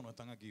bulliciosos no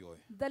están aquí hoy.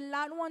 The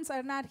loud ones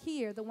are not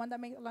here, the one that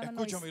make a lot of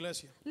Escucha noise. mi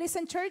iglesia.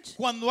 Listen, church,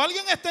 Cuando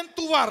alguien está en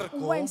tu barco,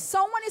 when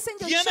someone is in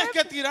your tienes church,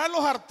 que tirar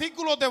los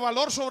artículos de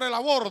valor sobre la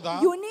borda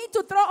you need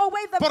to throw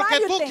away the porque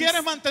value tú things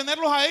quieres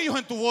mantenerlos a ellos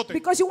en tu bote.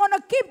 because you want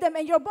to keep them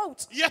in your boat.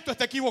 Y esto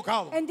está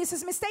equivocado. And this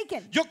is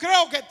mistaken. Yo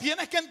creo que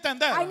tienes que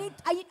entender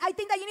I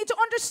think that you need to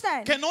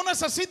understand. que no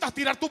necesitas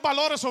tirar tus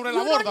valores sobre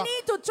la You borda don't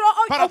need to throw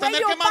para away tener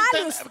your que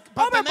values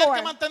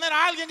overboard. mantener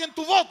a alguien en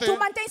tu bote To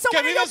maintain que someone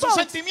in vive your sus boat.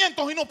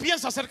 sentimientos y no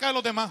piensa acerca de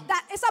los demás.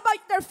 That it's about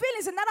their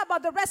feelings and not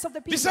about the rest of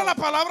the people. Dice la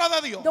palabra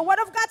de Dios. The word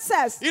of God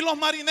says, Y los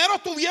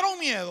marineros tuvieron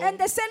miedo and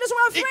the sailors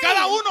were y afraid,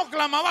 cada uno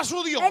clamaba a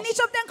su Dios and each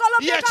of them called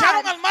up y their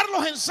echaron God, al mar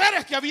los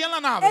enseres que había en la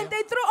nave. and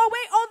they threw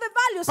away all the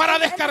values Para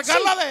and the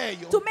descargarla sheep de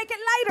ellos. to make it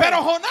lighter.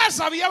 Pero Jonás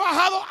había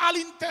bajado al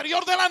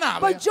interior de la nave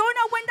But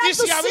Jonah went down y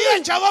to se había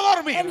sleep, echado a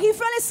dormir. and he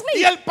fell asleep.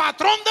 Y el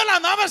patrón de la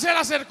nave se le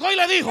acercó y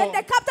le dijo: And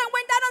the captain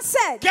went down and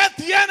said, ¿qué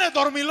tienes,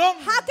 dormilón?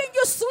 how can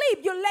you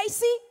sleep, you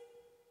lazy?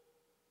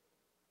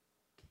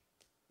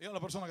 Diga a la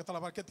persona que está a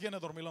la par, ¿qué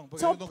tienes, dormilón? Porque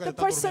So yo nunca the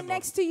está person durmiendo.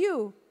 next to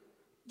you,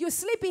 you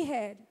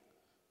sleepyhead.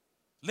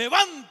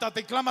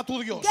 Levántate y clama a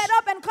tu Dios. Get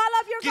up and call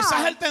out your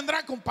Quizás Él God.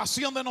 tendrá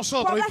compasión de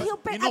nosotros Probably He'll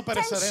pay y no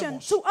attention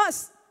pereceremos. to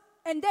us,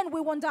 and then we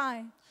won't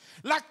die.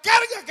 La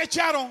carga que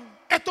echaron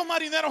estos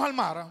marineros al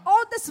mar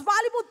All these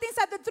valuable things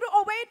that they threw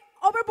away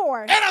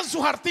overboard, eran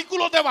sus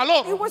artículos de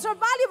valor. it was our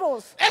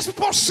valuables. Es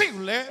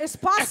posible, It's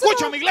possible.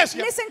 escucha mi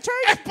iglesia, Listen, church.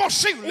 es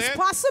posible It's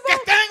possible. que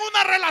estén en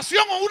una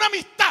relación o una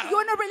amistad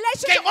You're in a que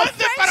relationship no or es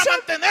de para friendship.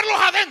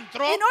 mantenerlos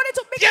adentro, In order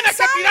to make tienes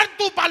que inside, tirar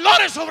tus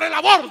valores sobre la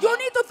borda. You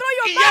need to throw Y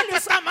your esto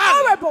values está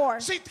mal.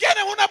 overboard. Si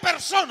tienes una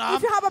persona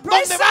If you have a donde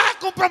person vas a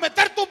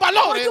comprometer tus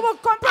valores, where you will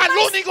compromise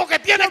al único que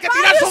tienes your que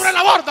tirar values, sobre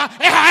la borda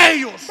es a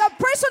ellos. The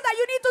person that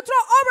you need to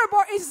throw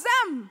overboard is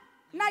them,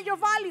 not your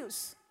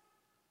values.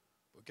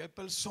 Porque hay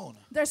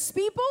personas There's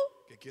people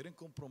que quieren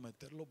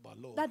comprometer los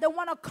valores that they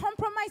want to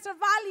compromise their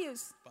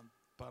values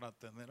para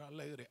tener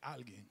alegre a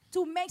alguien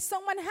to make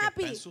someone que está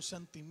happy en sus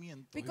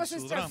sentimientos y because su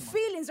it's their drama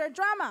feelings, their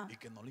drama, y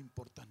que no le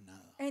importa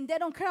nada. and they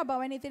don't care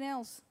about anything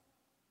else.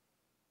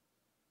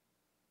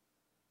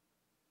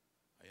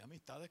 Hay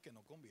amistades que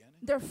no convienen.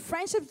 They're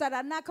friendships that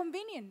are not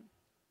convenient.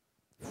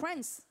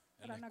 Friends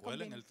En that la are not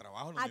escuela, en el convenient.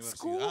 trabajo, en la At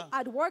school, universidad,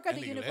 at work, at en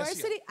the la iglesia.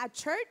 university, at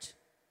church.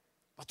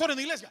 Pastor, en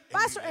la iglesia. En la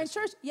Pastor, in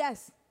iglesia. church,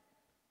 yes.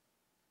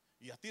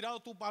 Y has tirado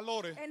tus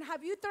valores And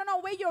have you thrown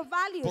away your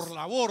values por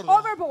la borda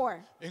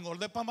overboard en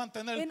orden para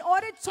mantener in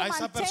order to a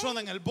esa persona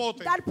en maintain el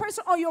bote. that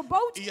person on your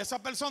boat? Y esa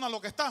persona lo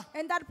que está,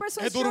 And that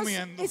person es is, just,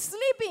 durmiendo. is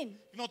sleeping.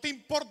 no te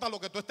importa lo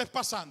que tú estés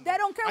pasando. They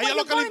don't care A what ellos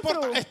lo you're que les going importa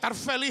through. es estar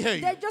feliz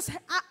ellos. They're just,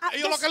 A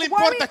ellos lo just que les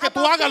worried importa es que tú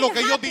about hagas lo being que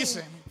ellos happy.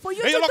 dicen. For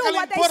you Ellos to lo que do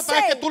les what they importa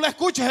es que say. tú le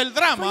escuches el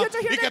drama For you to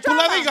hear y que the tú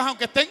le drama. digas,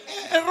 aunque estén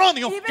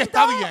erróneos, Even que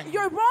está though bien.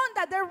 you're wrong,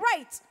 that they're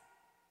right.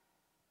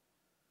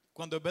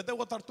 Cuando en vez de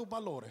botar tus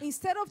valores,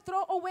 Instead of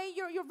throw away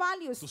your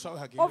values tú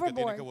sabes a quién es el que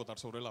tiene overboard, que botar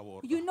sobre la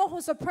borda. you know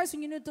who's the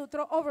person you need to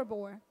throw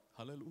overboard.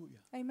 Aleluya.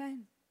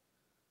 Amen.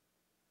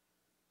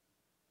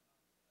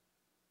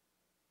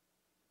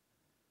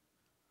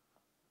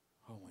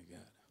 Oh my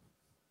God.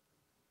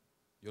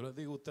 Yo les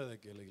digo a ustedes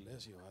que la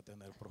iglesia va a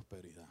tener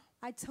prosperidad.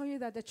 I tell you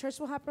that the church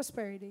will have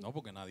prosperity No,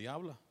 porque nadie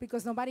habla.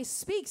 because nobody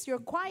speaks.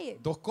 You're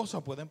quiet. Dos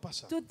cosas pueden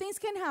pasar. Two things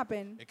can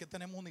happen. Es que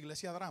tenemos una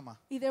iglesia drama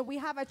Either we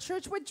have a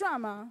church with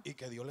drama y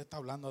que Dios le está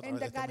hablando a través and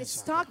de that este God is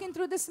mensaje. talking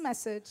through this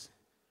message.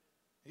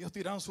 Ellos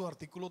tiraron sus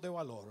artículos de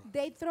valor.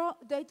 They throw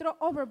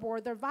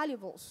overboard their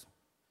valuables.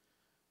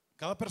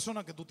 Cada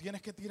persona que tú tienes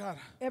que tirar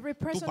Every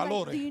person that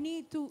valores you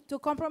need to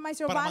compromise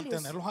your para values,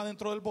 mantenerlos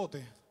adentro del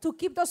bote to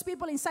keep those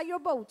people inside your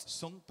boat.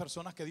 son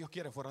personas que Dios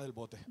quiere fuera del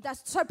bote.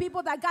 That's some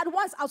people that God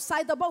wants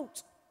outside the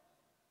boat.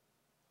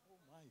 Oh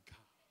my God.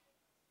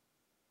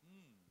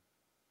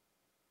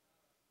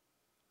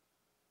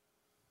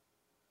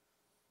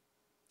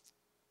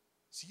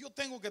 Si yo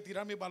tengo que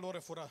tirar mis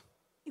valores fuera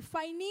If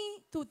I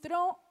need to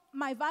throw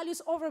my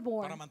values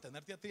overboard para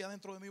mantenerte a ti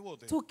adentro de mi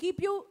bote, to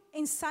keep you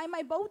inside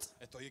my boat,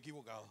 estoy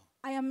equivocado.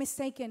 I am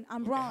mistaken.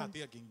 I'm Porque es a wrong.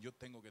 ti a quien yo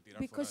tengo que tirar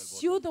fuera Because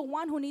del you're bote. the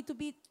one who need to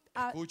be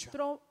Escucha.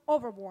 thrown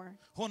overboard.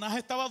 Jonás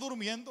estaba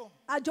durmiendo.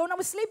 Jonah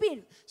was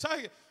sleeping.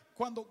 ¿Sabes?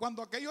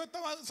 Cuando aquellos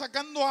estaban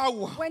sacando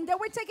agua, When they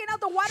were taking out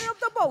the water of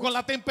the boat, con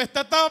la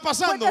tempestad estaba with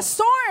pasando, the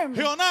storm,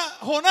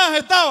 Jonás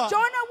estaba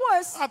Jonah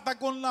was, hasta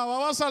con la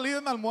baba salida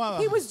en la almohada.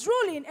 he was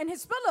drooling in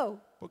his pillow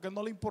Porque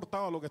no le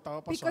importaba lo que estaba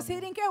because he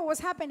pasando. didn't care what was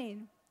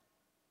happening.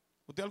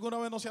 ¿Usted alguna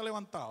vez no se ha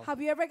levantado Have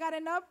you ever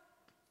gotten up?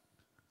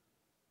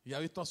 y ha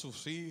visto a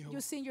sus hijos?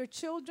 You've seen your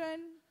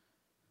children.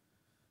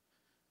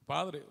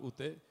 Padre,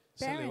 usted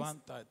se Parents.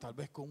 levanta tal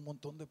vez con un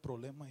montón de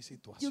problemas y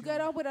You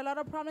get situaciones. up with a lot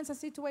of problems and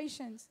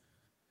situations.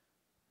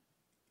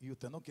 Y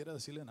usted no quiere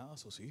decirle nada a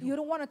sus hijos. You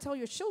don't want to tell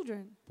your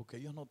children Porque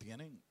ellos no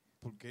tienen,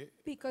 porque,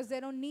 because they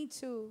don't need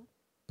to.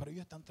 pero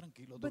ellos están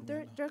tranquilos But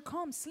durmiendo. they're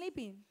calm,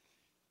 sleeping,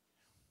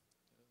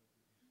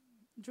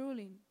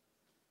 drooling.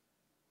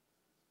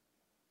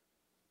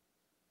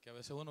 Que a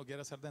veces uno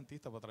quiere ser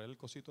dentista para traer el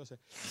cosito ese.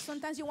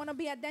 Sometimes you want to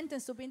be a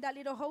dentist to be in that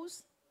little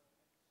hose.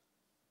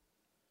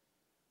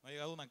 Me ha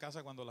llegado a una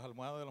casa cuando las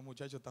almohadas de los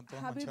muchachos están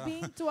todas Have you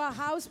manchadas. been to a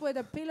house where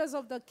the pillows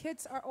of the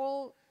kids are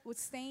all with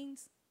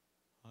stains?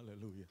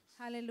 Aleluya.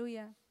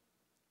 Hallelujah.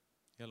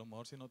 Y a lo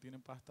mejor si no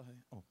tienen pastas.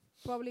 Oh,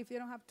 Probably if you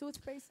don't have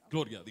toothpaste.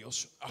 gloria a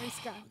Dios. Praise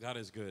Ah, God. God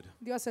is good.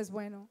 Dios es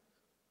bueno.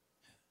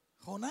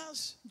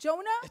 Jonás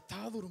Jonah,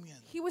 estaba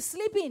durmiendo. he was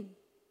sleeping.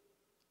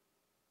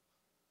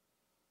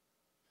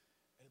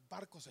 El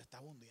barco se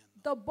estaba hundiendo.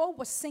 The boat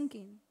was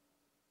sinking.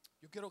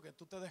 Yo quiero que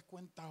tú te des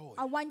cuenta hoy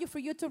I want you for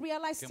you to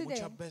realize que today,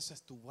 muchas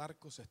veces tu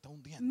barco se está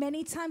hundiendo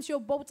many times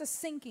your boat is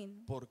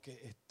sinking porque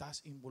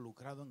estás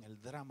involucrado en el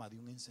drama de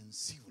un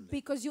insensible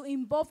because you're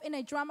involved in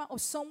a drama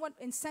of someone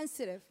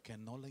insensitive que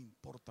no le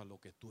importa lo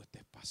que tú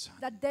estés pasando.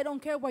 that they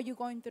don't care what you're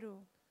going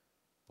through.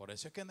 Por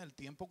eso es que en el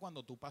tiempo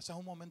cuando tú pasas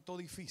un momento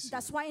difícil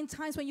That's why in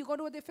times when you go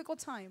to a difficult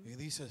time y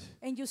dices,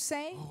 and you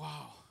say, oh,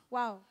 wow,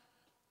 wow,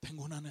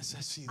 Tengo una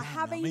necesidad, I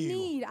have a mi amigo.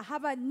 need. I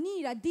have a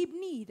need, a deep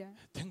need.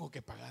 Tengo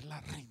que pagar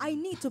la renta. I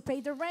need to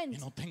pay the rent. Y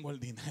no tengo el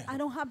dinero. I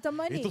don't have the Y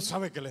money. tú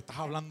sabes que le estás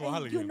hablando a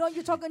And you alguien know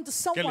you're talking to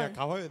que le someone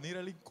acaba de venir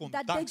el income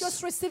that they tax.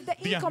 just received the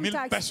 10 income mil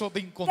tax. pesos de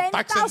income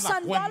tax en la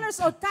 $10,000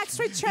 cuenta. of tax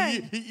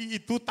return. Y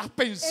tú estás And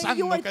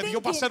you pensando were que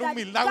Dios va a hacer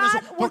thinking un that milagro en eso,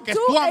 God will porque es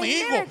do tu a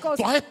amigo. miracle.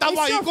 Tú has estado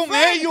It's ahí your con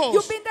friend. ellos.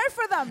 You've been there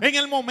for them. En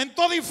el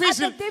momento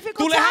difícil, At the difficult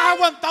tú les has time,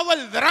 aguantado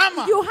el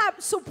drama. You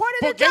have supported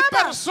the Porque hay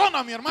drama.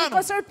 personas, mi hermano,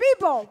 Because there are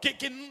people.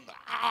 que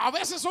a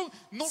veces son,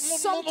 no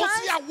Sometimes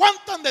se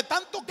aguantan de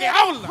tanto que they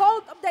hablan.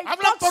 they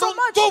Hablan talk por so un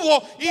much.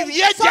 tubo y They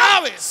 10 talk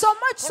llaves. so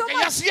much, Porque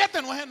ya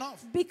 7 no es enough.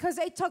 Because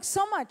they talk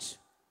so much.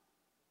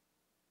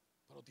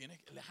 Pero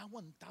les has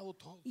aguantado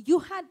todo. You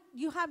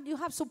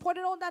have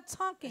supported all that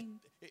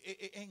talking.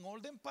 En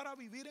orden para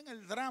vivir en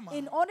el drama,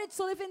 In order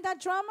to live in that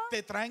drama,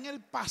 te traen el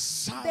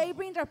pasado. they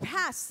bring their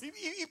past.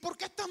 ¿Y por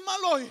qué estás mal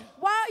hoy?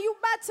 Why are you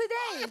mad Es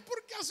today?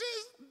 porque hace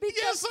 10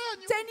 Because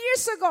años 10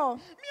 years ago,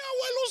 mi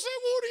abuelo se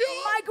murió.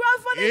 my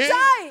grandfather ¿Eh?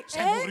 died. ¿Se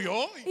Eh?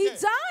 murió? ¿Y He qué?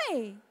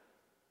 died.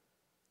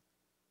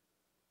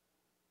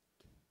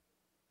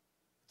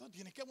 Entonces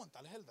tienes que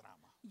aguantarles el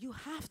drama. You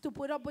have to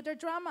put up with their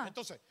drama.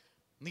 Entonces,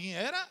 ni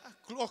era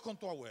close con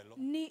tu abuelo,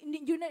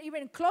 You're not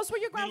even close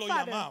with your Ni lo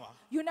grandfather. llamaba.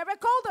 You never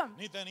called him.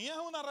 ni tenías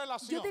una You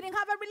relación. didn't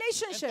have a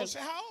relationship.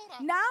 Entonces ahora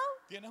Now,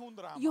 tienes un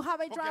drama. you have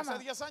a Porque drama.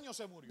 hace 10 años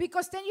se murió.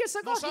 because 10 years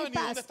ago No he sabes ni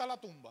dónde passed, está la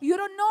tumba. you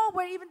don't know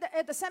where even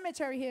the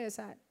cemetery he is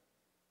at.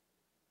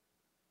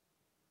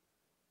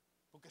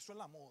 Porque eso es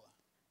la moda.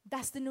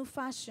 That's the new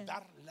fashion.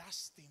 Dar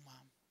lástima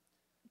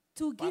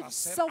To give para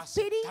ser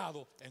self-pity,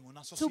 aceptado en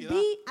una to sociedad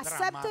be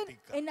accepted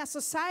dramática. in a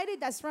society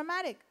that's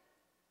dramatic.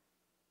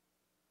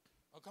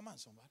 Oh, come on,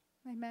 somebody.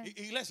 Amen.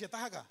 Iglesia,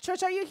 ¿estás acá?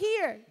 Church, are you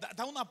here?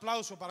 Da un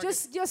aplauso para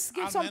Just que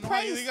give al some menos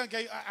ahí praise. digan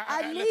que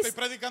At le least estoy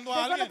predicando a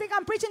they're going to alguien. think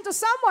I'm preaching to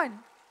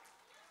someone.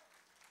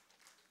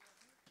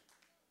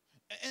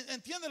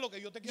 Entiende lo que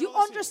yo te You quiero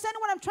decir. understand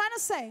what I'm trying to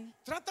say?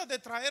 Trata de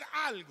traer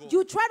algo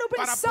You try to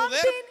bring para poder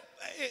something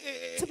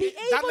to be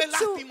darle able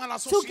lástima a la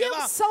to give sociedad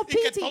y que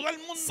self-pity, todo el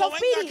mundo venga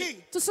self-pity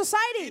aquí to y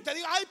society. te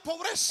diga, ay, And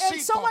pobrecito.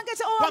 someone can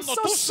say, oh, I'm Cuando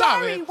so tú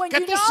sorry. sabes When que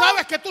you tú know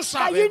sabes que tú that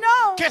sabes you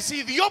know que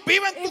si Dios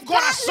vive en tu if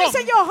God lives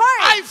corazón, in your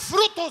heart, hay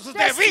frutos de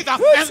there's vida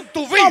fruits en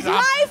tu of vida.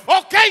 life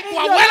Ok, in tu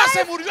your abuela life.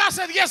 se murió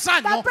hace 10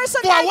 años, That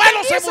person tu died abuelo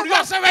 10 se years murió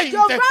ago. hace 20,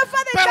 Your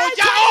grandfather pero died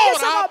ya 20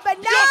 years ahora ago, but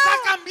Dios now ha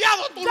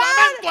cambiado tu God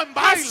lamento en has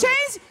baile.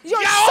 changed your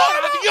Y ahora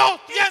sorrow Dios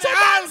into tiene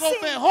algo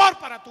dancing. mejor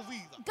para tu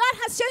vida. God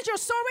has changed your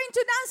sorrow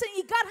into dancing.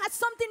 And God has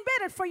something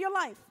better for your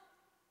life.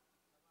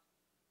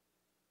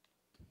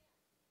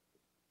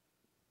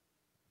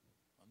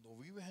 Cuando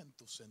vives en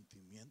tus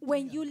sentimientos,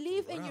 When y you en tu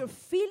live in drama, your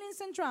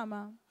feelings and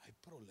drama, hay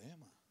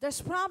problemas.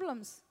 there's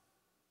problems.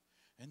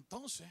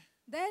 Entonces,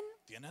 Then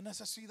tienes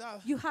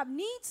necesidad you have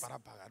needs para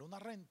pagar una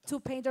renta. to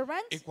pay the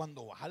rent. Y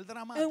cuando vas al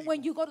dramático, And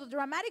when you go to the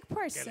dramatic que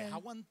les ha person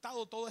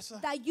aguantado toda esa,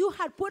 that you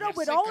had put le up has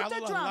with all secado the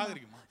las drama,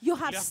 lágrimas, you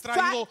had le has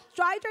traído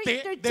dried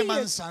té their de tears,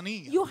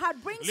 manzanilla, you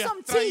had bring le has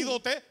some tea, traído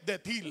té de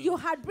tilo, you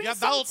had le bring has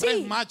some dado 3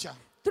 tea, machas.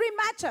 3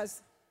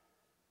 matches.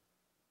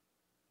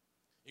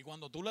 Y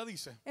cuando tú le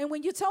dices, And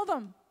when you tell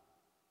them,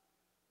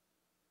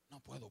 no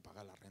puedo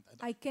pagar la renta,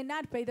 I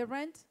cannot pay the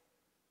rent,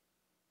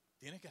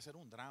 tienes que hacer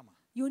un drama.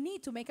 you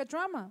need to make a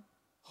drama.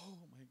 Oh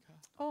my God,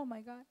 Oh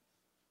my God.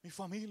 mi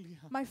familia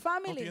My no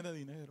family tiene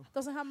dinero.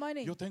 doesn't have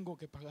money. Yo tengo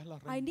que pagar la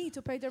I renta. need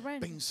to pay the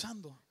rent.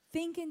 Pensando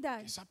Thinking que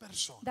that esa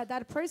persona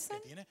that person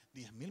que tiene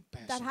 10,000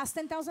 pesos that has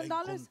de $10,000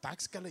 income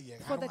tax que le for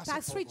llegaron the hace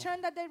tax poco.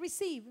 return that they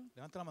receive,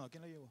 Levanta la mano,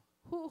 ¿quién le llegó?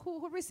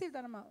 who received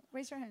that amount?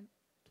 Raise your hand.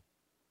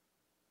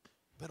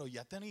 Pero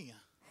ya tenía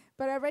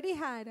But I already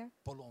had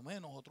por lo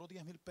menos otros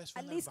 10,000 pesos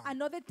at en el least banco.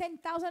 another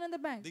 10,000 in the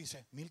bank.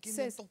 Dice,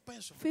 Says 1,500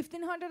 pesos.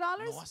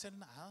 $1,500, No va a hacer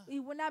nada. it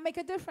will not make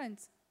a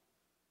difference.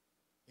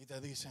 Y te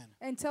dicen,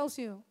 And tells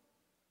you,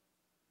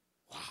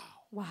 wow,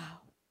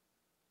 wow,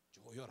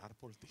 yo voy a orar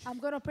por ti. I'm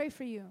going to pray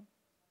for you.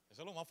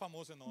 Eso es lo más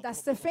famoso en nosotros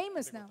That's los the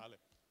famous now. pentecostales.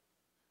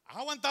 Has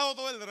aguantado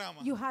todo el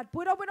drama. You had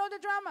put up with all the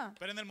drama.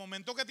 Pero en el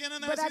momento que tienen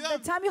But at the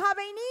necesidad, time you have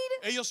a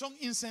need, ellos son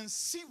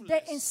insensibles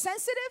they're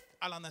insensitive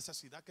a la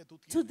necesidad que tú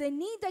to tienes. the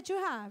need that you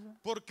have.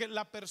 Porque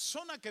la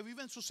persona que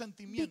vive en sus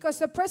sentimientos Because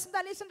the person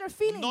that lives in their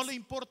feelings, no le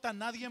importa a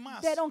nadie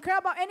más they don't care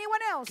about anyone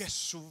que else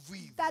su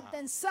vida. that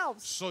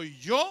themselves. Soy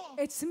yo,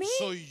 It's me,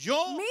 soy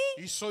yo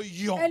me, y soy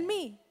yo. And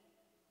me.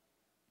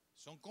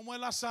 Son como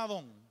el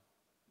asadón.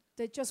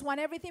 They just want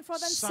everything for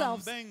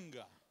themselves.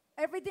 Zambenga,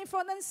 Everything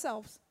for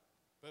themselves.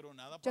 pero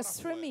nada para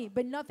Just for afuera. me,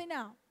 but nothing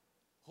else.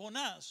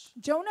 Jonás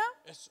Jonah,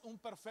 es un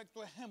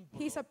perfecto ejemplo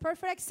he's a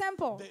perfect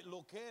example. de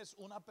lo que es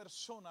una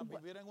persona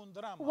vivir en un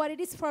drama, What it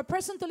is for a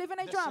person to live in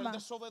a de ser drama,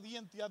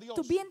 desobediente a Dios,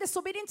 to be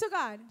disobedient to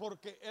God,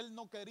 porque él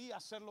no quería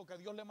hacer lo que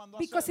Dios le mandó a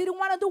because he hacer, didn't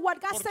want to do what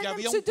God porque said him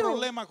había to un do,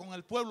 problema con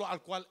el pueblo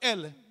al cual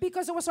él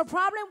because there was a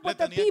problem le with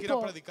the tenía que ir a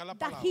people predicar la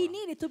that palabra. he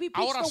needed to be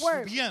preached Ahora the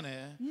word.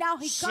 viene, Now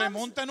he se comes,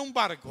 monta en un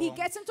barco, he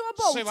gets into a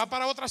boat, se va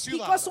para otra he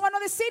ciudad, goes to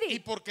another y city,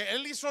 porque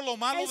él hizo lo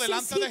malo and since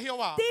delante he de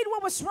Jehová, did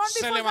what was wrong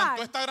se before levantó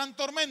God, esta gran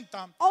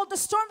tormenta Oh, the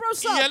storm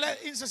rose y up. él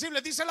es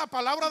insensible. Dice la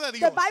palabra de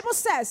Dios The Bible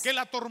says que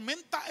la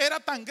tormenta era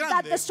tan that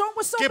grande the storm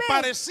was so que big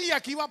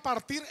parecía que iba a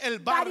partir el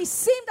that barco. it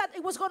seemed that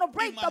it was going to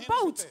break the Imagínese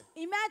boat. usted.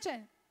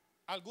 Imagine.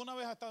 ¿Alguna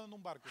vez ha estado en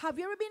un barco Have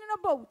you ever been in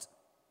a boat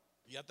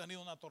y ha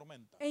tenido una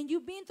tormenta? and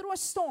you've been through a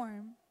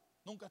storm?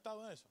 ¿Nunca ha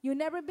estado en eso? You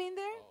never been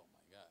there?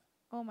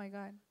 Oh my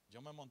God. Oh my God.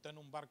 Yo me monté en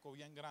un barco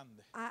bien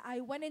grande I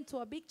went into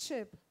a big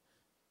ship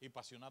y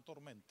pasé una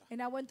tormenta.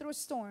 and I went through a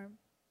storm.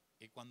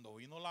 Y cuando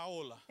vino la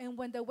ola, And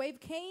when the wave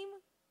came,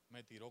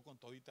 me tiró con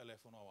todo el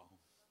teléfono abajo.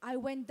 I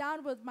went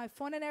down with my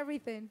phone and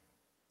everything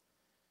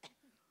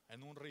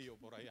En un río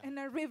por allá. in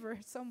a river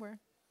somewhere.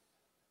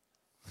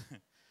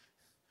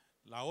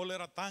 La ola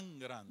era tan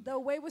grande The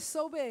wave was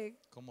so big,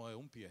 como de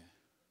un pie.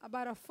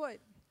 about a foot,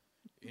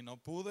 Y no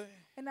pude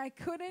and I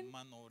couldn't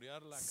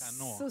manobrear la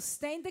canoa.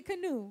 sustain the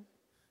canoe,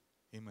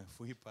 Y me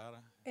fui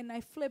para. and I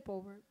flip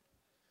over.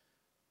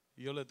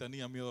 Y yo le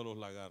tenía miedo a los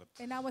lagartos.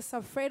 And I was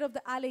afraid of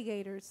the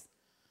alligators.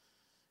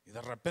 Y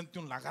de repente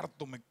un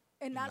lagarto me.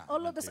 And No,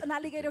 all of this, mentira, an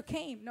alligator mentira.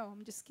 came. No,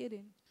 I'm just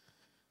kidding.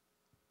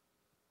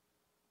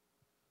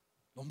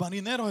 Los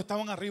marineros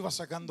estaban arriba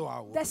sacando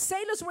agua, The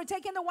sailors were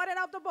taking the water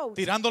out of the boat,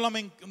 tirando la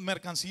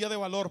mercancía de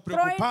valor, throwing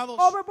preocupados.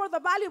 overboard the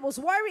valuables,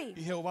 worried.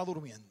 Y Jehová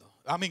durmiendo.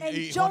 Y And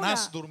Jonás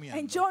Jonah, durmiendo.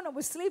 and Jonah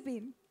was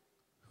sleeping.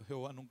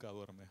 Jehová nunca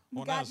duerme.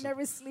 God Jonás,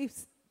 never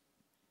sleeps.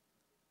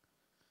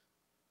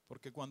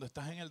 porque cuando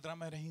estás en el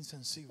drama eres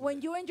insensible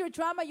When you're in your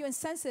drama, you're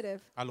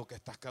insensitive a lo que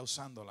estás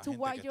causando a la to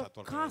gente what que you're está a tu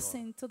alrededor.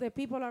 causing to the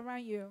people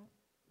around you.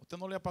 ¿Usted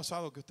no le ha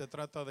pasado que usted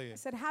trata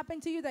Has it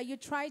happened to you that you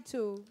try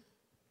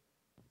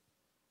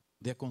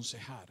de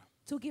aconsejar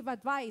to give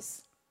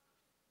advice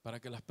para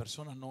que las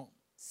personas no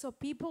so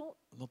people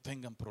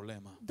tengan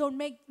problemas? don't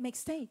make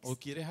mistakes? O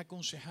quieres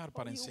aconsejar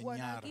para You wanna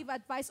enseñar give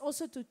advice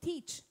also to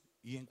teach.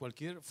 y en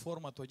cualquier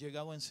forma tú has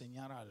llegado a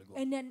enseñar algo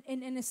And then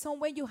in some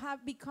way you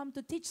have become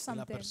to teach y la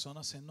something.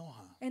 persona se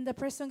enoja And the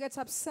person gets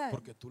upset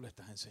porque tú le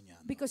estás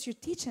enseñando. because you're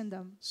teaching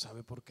them.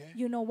 ¿Sabe por qué?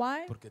 You know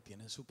why? Porque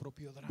tienen su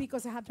propio drama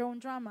Because they have their own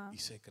drama. y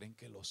se creen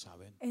que lo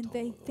saben And todo.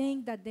 they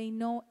think that they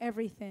know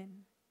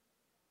everything.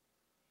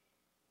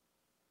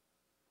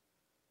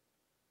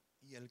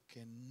 Y el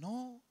que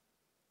no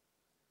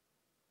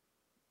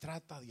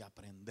trata de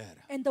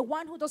aprender And the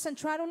one who doesn't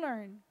try to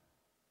learn,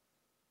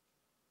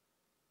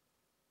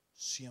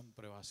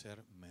 siempre va a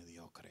ser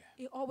mediocre.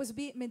 it always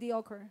be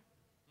mediocre.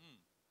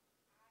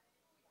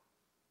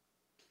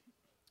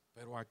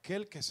 Pero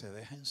aquel que se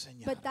deja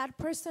enseñar But that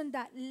person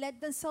that let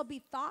themselves be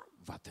taught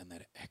va a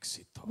tener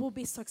éxito will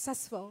be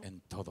successful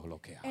en todo lo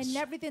que in hace.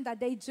 everything that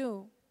they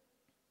do.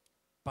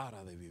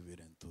 Para de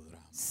vivir en tu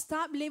drama.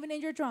 Stop living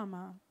in your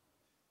drama.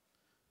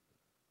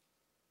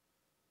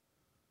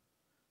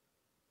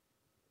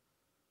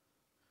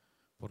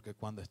 Porque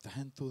cuando estás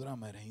en tu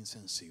drama eres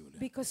insensible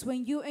Because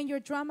when you in your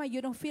drama,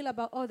 you don't feel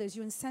about others.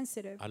 You're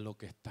insensitive. a lo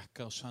que estás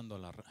causando a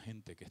la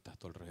gente que está a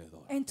tu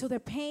alrededor. And to the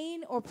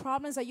pain or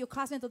problems that you're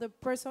causing to the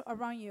person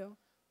around you.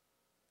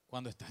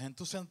 Cuando estás en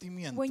tus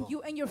sentimientos, When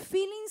you in your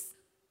feelings,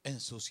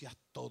 ensucias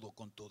todo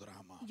con tu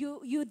drama,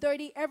 you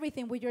dirty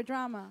everything with your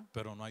drama.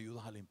 pero no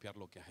ayudas a limpiar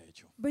lo que has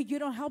hecho. But you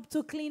don't help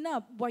to clean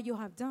up what you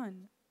have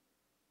done.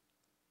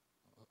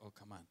 Oh,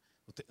 come on.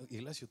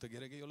 Iglesia, ¿usted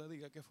quiere que yo le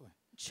diga qué fue?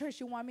 Church,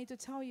 you want me to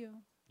tell you?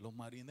 Los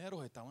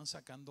marineros estaban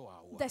sacando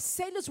agua. The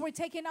sailors were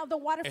taking out the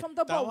water from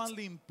the boat. Estaban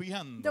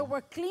limpiando They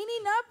were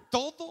cleaning up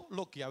todo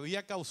lo que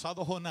había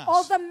causado Jonás.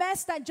 all the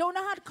mess that Jonah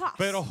had caused.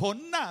 Pero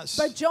Jonás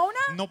But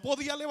Jonah, no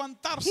podía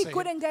levantarse he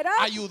couldn't get up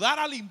a ayudar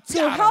a to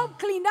limpiar help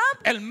clean up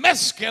el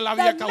mes que él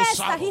había the mess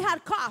that causado. he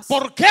had caused.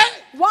 ¿Por qué?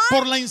 Why?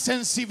 Por la Because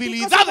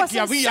insensibilidad he was que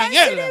había en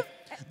él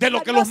insensitive, de lo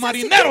had que no los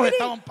marineros sensitivity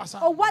estaban or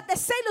pasando. what the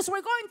sailors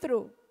were going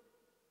through.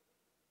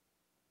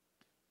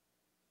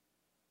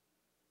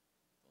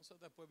 Entonces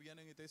después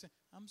vienen y te dicen,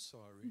 I'm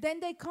sorry. Then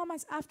they come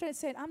after and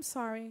said, I'm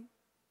sorry,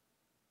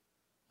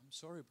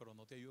 Pero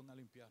no te ayudan a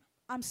limpiar.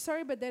 I'm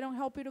sorry, but they don't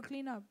help you to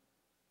clean up.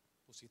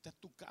 Pusiste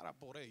tu cara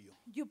por ellos.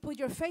 You put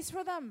your face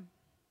for them.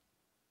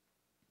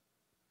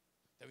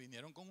 Te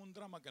vinieron con un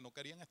drama que no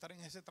querían estar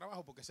en ese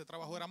trabajo porque ese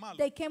trabajo era malo.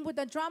 They came with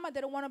the drama.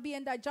 They don't want to be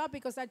in that job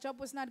because that job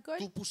was not good.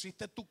 Tú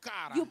pusiste tu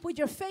cara You put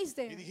your face y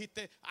there.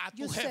 dijiste a tu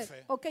You said,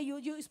 jefe, okay,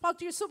 you spoke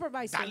to your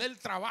supervisor. dale el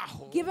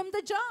trabajo, Give him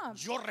the job.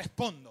 yo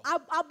respondo.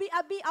 I'll be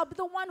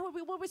the one who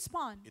will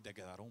respond. Y te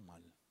quedaron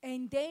mal.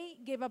 And they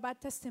gave a bad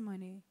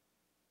testimony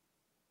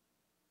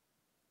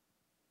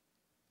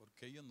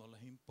Porque a ellos no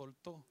les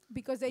importó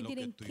because they lo que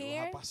didn't tú ibas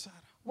care a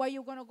pasar. what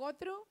you're going to go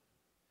through.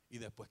 Y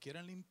después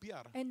quieren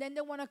limpiar And then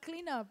they want to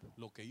clean up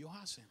lo que ellos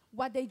hacen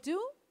what they do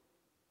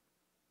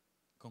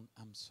con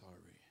I'm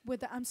sorry.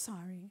 with the I'm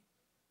sorry,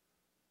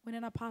 with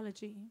an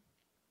apology.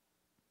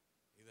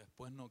 Y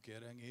después no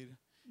quieren ir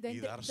Then y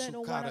they dar su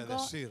don't cara want y to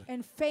go decir,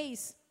 and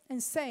face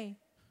and say,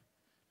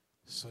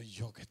 soy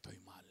yo que estoy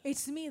mal.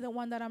 it's me, the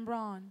one that I'm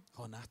wrong.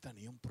 Jonás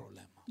tenía un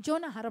problema.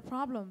 Jonah had a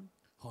problem.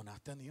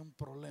 Jonás tenía un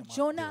problema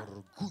Jonah de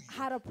orgullo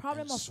had a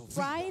problem en of su vida,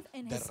 pride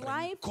in de his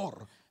life,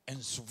 rencor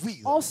en su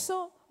vida.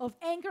 also of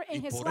anger Y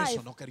in his por life.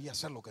 eso no quería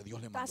hacer lo que Dios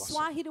le mandó a That's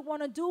why hacer. he didn't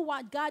want to do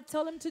what God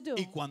told him to do.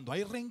 Y cuando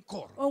hay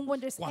rencor, And when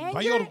there's cuando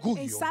hay anger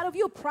orgullo, inside of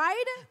you, pride,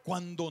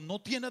 cuando no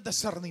tienes when you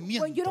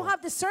discernimiento don't have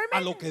a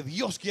discernment, lo que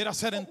Dios quiere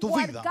hacer en tu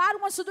what vida,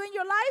 God wants to do in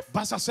your life,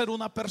 vas a ser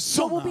una you will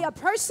persona be a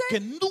person que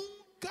nunca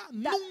va a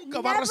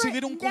never-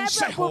 recibir un never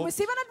consejo, will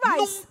receive an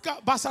advice, nunca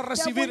vas a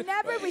recibir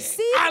never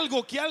receive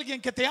algo que alguien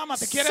que te ama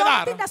te quiere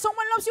dar, something that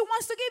someone loves you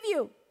wants to give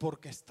you,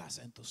 porque estás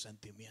en tus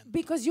sentimientos.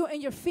 because you're in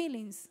your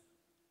feelings.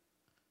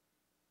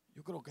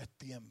 Yo creo que es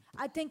tiempo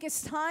I think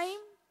it's time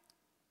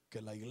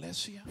que la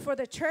iglesia for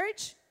the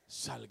church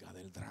salga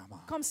del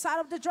drama comes out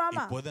of the y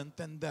drama pueda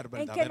entender and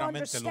can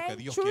verdaderamente lo que understand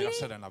Dios truly quiere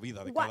hacer en la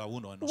vida de what, cada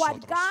uno de what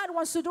nosotros. God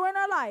wants to do in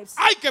our lives.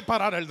 Hay que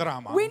parar el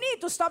drama. We need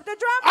to stop the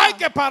drama. Hay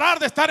que parar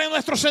de estar en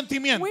nuestros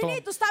sentimientos We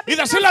need to stop y being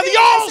in decirle a our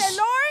feelings and Dios, say,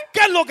 "Lord, ¿qué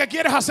es lo que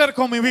quieres hacer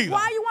con mi vida?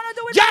 why you wanna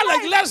do with Ya my la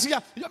life?"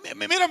 iglesia,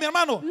 mira mi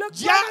hermano, Look,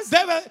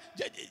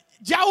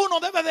 ya uno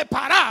debe de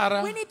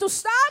parar We need to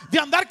stop de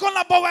andar con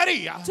la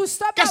bobería. To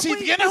stop Que up si with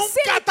tienes the un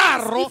silly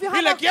catarro things, if you y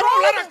have le a quiero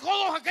cold, hablar a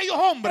todos aquellos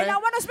hombres and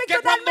I wanna speak que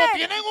to that cuando man,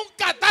 tienen un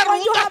catarro, when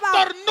un you have a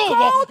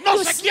trastornudo, cold, no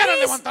you se quieren sneeze,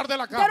 levantar de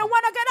la they don't cama.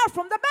 want to get up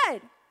from the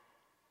bed.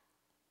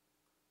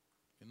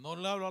 No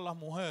le hablo a las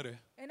mujeres.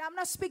 And I'm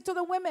not speak to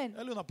the women.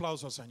 Dale un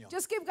aplauso al Señor.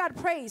 Just give God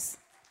praise.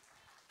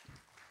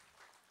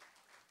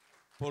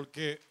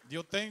 Porque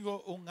yo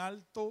tengo un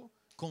alto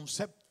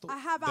concepto I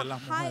have de a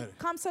las high mujeres.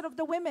 concept of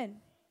the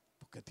women.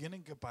 Porque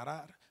tienen que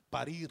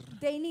parir,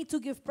 They need to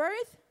give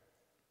birth,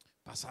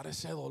 pasar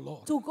ese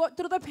dolor. to go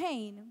through the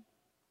pain.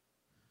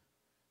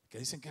 Que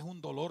dicen que es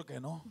un dolor que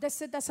no,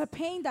 That's a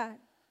pain that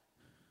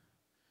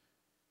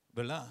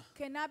 ¿verdad?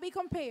 cannot be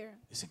compared.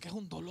 Dicen que es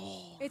un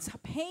dolor It's a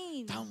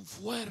pain. tan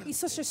fuerte. It's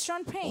such a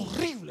strong pain.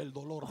 Horrible el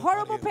dolor. de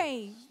Horrible parir.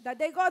 pain that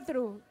they go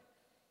through.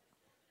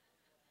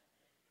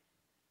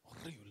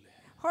 Horrible.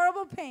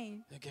 Horrible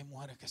pain. De que hay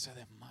mujeres que se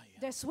desmayan.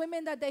 There's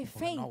women that they Porque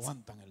faint. no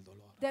aguantan el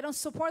dolor. They don't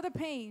support the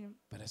pain.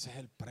 Pero ese es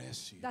el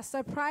precio. That's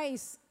the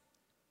price.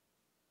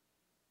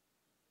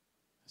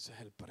 Ese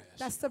es el precio.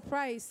 That's the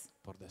price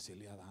Por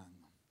decirle a Adán.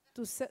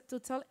 to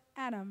tell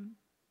Adam.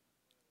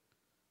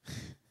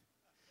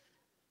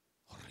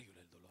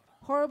 Horrible el dolor.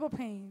 Horrible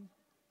pain.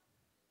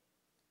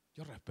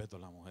 Yo respeto a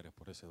las mujeres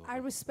por ese I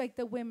dolor. respect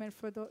the women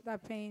for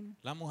that pain.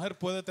 La mujer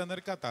puede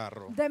tener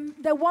catarro.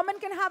 The woman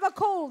can have a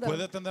cold,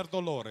 Puede tener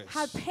dolores.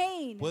 have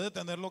pain, Puede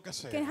tener lo que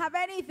sea. can have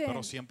anything.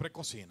 Pero siempre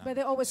cocina. But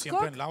they always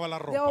Siempre cook, lava la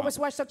they ropa. always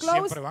wash the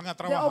clothes, Siempre van a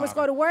they always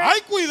go trabajar. to work.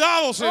 Ay,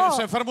 cuidado si Oh.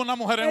 se enferma una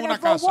mujer en And una if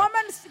a casa.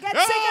 woman gets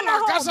sick in La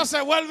her casa home,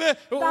 se vuelve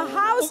the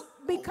house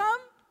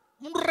become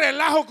un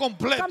relajo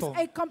completo. becomes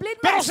a complete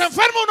Pero mess. se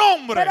enferma un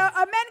hombre But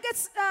a man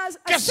gets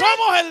que sick.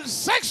 somos el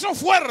sexo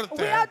fuerte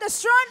We are the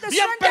strong y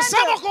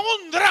empezamos con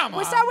un drama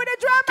We start with a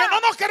drama. que no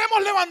nos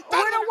queremos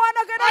levantar. We don't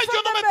wanna get up Ay, yo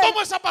from no the me bed.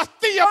 tomo esa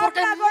pastilla I'm porque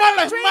es not gonna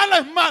mala, es drink mala,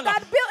 es mala.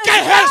 that pill. ¿Qué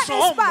It's es bad, eso,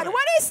 it's bad. hombre?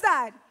 What is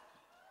that?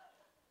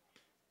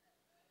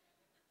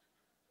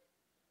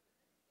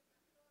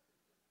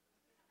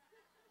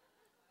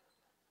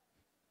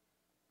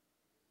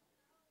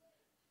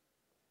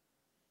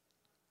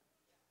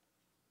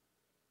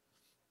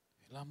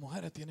 Las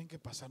mujeres tienen que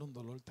pasar un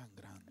dolor tan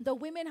grande. The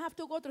women have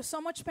to go through so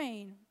much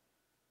pain.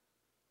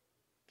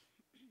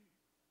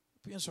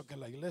 Pienso que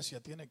la iglesia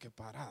tiene que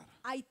parar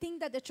I think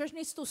that the church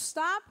needs to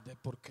stop de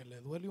porque le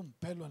duele un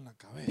pelo en la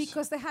cabeza.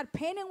 because they had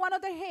pain in one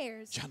of their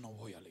hairs. Ya no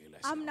voy a la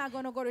iglesia. I'm not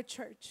going to go to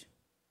church,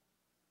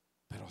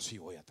 Pero sí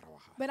voy a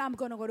trabajar. but I'm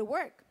going to go to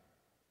work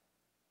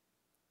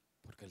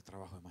Porque el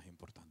trabajo es más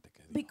importante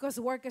que Dios. because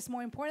work is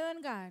more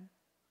important than God.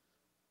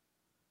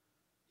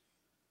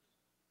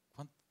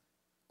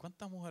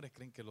 ¿Cuántas mujeres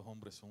creen que los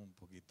hombres son un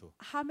poquito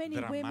How many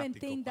women dramáticos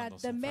think cuando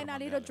that se the men enferman are a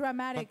de little algo?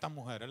 dramatic? ¿Cuántas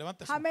mujeres?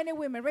 Levántese. How many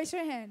women? Raise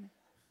your hand.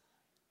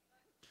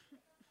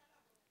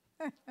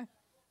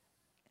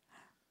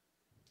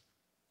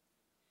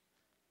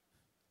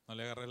 No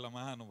le agarres la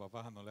mano,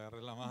 papá, no le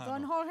agarres la mano.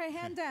 Don't hold her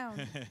hand down.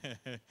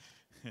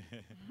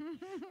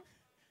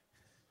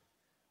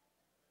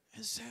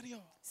 ¿En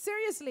serio?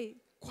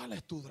 Seriously, ¿Cuál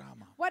es tu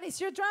drama? what is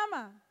your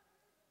drama?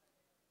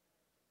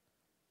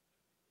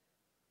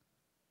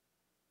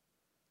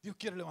 Dios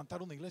quiere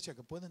levantar una iglesia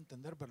que pueda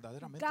entender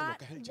verdaderamente lo God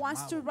que es el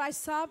wants to llamado.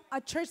 rise up a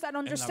church that En la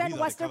understands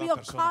vida what's de the cada real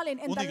persona. calling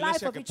in Una the life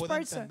iglesia of que each pueda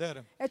person.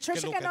 entender A church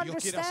que lo that que can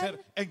Dios quiere understand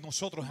hacer en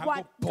nosotros es what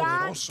algo God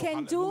poderoso.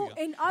 can do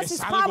Aleluya. in us Es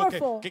is algo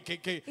powerful.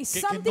 que It's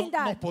no something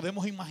that- nos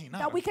podemos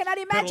imaginar. that we cannot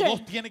Pero imagine.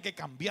 Dios tiene que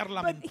cambiar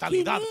la But He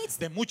mentalidad needs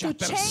de muchas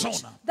to change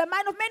personas. the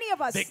mind of many of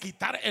us. De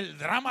quitar el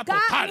drama God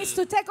total needs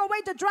to take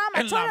away the drama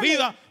en la totally.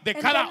 vida de In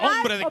cada the life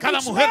hombre, de of cada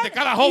each mujer, man, de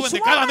cada joven, each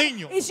de cada woman,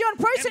 niño. each young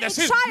person, En each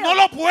decir, child. no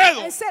lo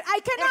puedo. And said,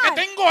 I Porque cannot.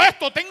 tengo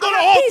esto, tengo I lo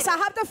have this, otro. I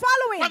have the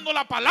following. Cuando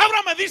la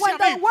palabra me dice When a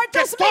the mí word que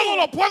tells todo me,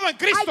 lo puedo en I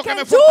Cristo que can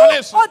me do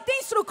fortalece. all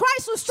things through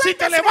Christ who Si te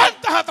strengthens me.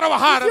 levantas a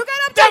trabajar, If you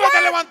get up to debes de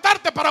work,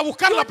 levantarte para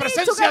buscar You la need to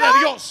presencia get de up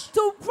Dios.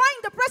 to find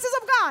the presence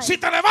of God. Si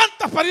te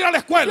levantas para ir a la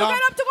escuela, If you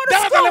get up to go to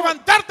debes de school,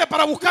 levantarte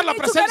para buscar You la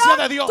need to get presencia up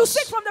de to Dios.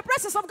 seek from the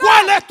presence of God.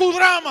 ¿Cuál es tu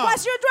drama?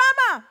 What's your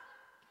drama?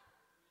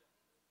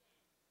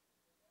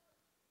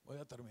 Voy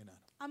a terminar.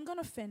 I'm going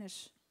to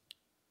finish.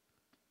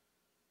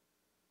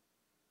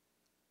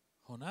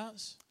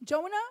 Jonás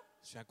Jonah,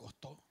 se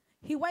acostó,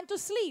 he went to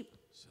sleep.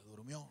 se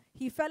durmió,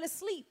 He fell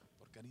asleep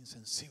porque era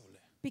insensible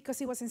because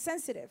he was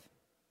insensitive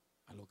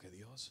a lo que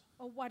Dios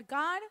of what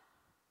God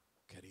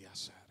quería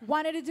hacer.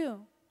 wanted to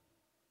do.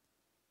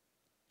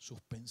 Sus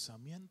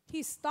pensamientos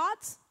His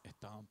thoughts,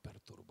 estaban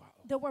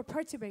perturbados. they were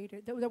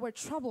perturbated, they were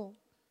troubled.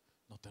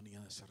 No tenía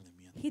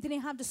discernimiento. He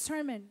didn't have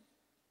discernment.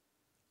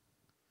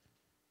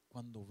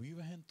 Cuando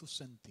vives en tus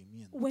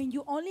sentimientos, When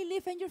you only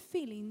live in your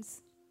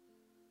feelings,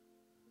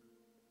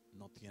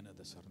 no tienes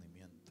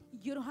discernimiento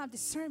you don't have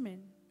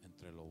discernment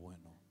entre lo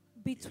bueno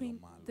between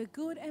malo. the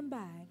good and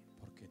bad,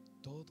 Porque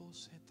todo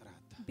se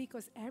trata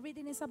because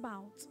everything is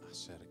about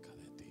acerca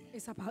de ti.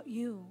 it's about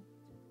you.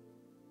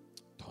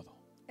 Todo.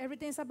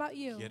 Everything is about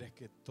you. Quieres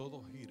que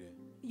todo gire.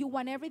 You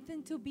want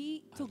everything to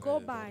go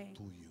Alrededor by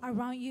tuyo.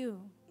 around you.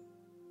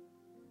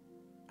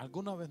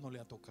 ¿Alguna vez no le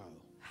ha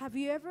tocado Have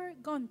you ever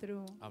gone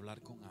through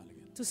hablar con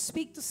alguien to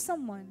speak to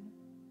someone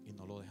y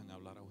no lo dejan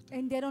hablar a usted?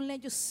 and they don't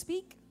let you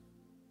speak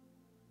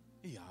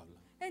Y hablan,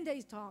 and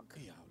they talk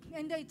y hablan,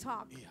 and they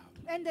talk y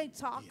hablan. and they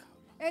talk Y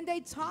hablan. and they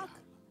talk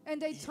hablan.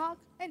 and they Y talk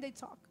and they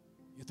talk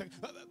Y usted,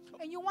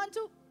 and you want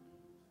to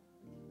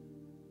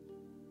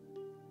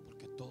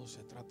porque todo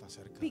se trata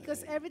acerca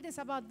because de él. everything's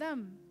about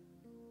them.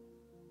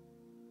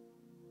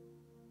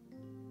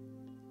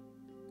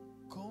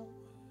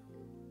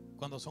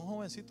 Cuando son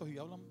jovencitos y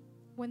hablan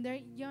When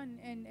they're young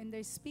and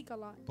they speak a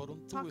lot, por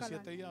un talk tubo y a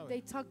lot, 7 llaves.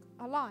 they talk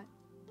a lot,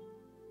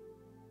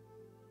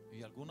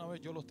 Y alguna vez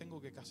yo los tengo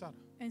que casar.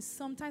 and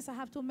sometimes I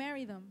have to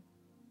marry them.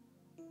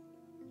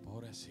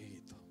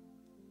 Pobrecito,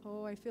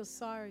 Oh, I feel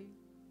sorry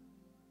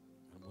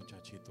el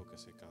muchachito que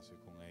se case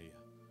con ella.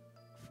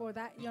 for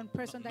that young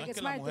person no that es gets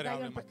que las married to mujeres that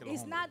young hablen más que person.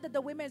 los It's not that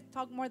the women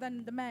talk more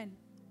than the men.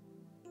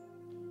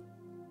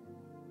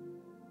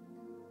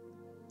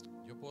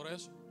 Yo por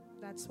eso,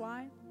 That's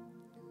why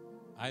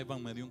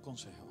Ivan me dio un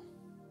consejo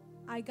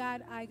I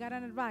got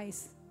an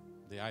advice.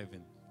 de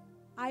Ivan.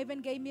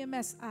 Ivan gave me an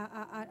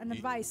Y-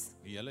 advice.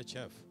 Y él es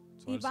chef.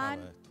 so él sabe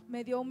Iván esto.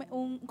 me dio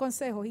un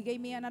consejo. He gave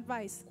me an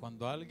advice.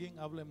 Cuando alguien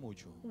hable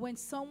mucho, When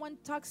someone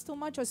talks too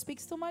much or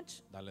speaks too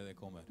much, dale de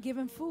comer give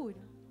him food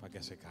para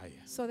que se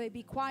calle. so they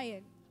be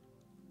quiet.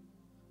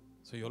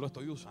 So yo lo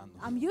estoy usando.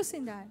 I'm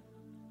using that.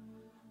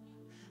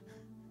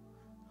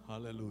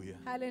 Aleluya.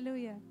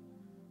 Hallelujah.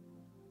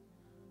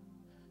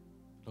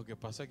 Lo que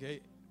pasa es que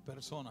hay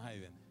personas,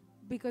 Ivan,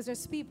 Because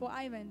there's people,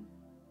 Ivan,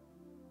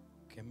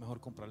 que es mejor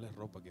comprarles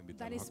ropa que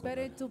that invitarlos it's a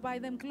better comer. to buy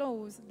them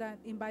clothes than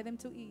invite them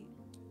to eat.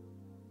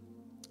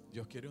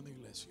 Dios quiere una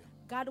iglesia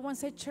God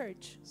wants a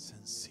church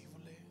sensible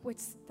with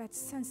that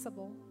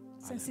sensible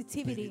al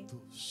sensitivity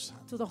Espíritu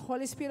Santo to the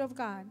Holy Spirit of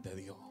God. de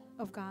Dios.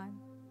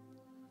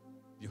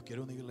 Dios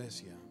quiere una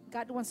iglesia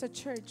God wants a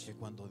church que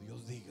cuando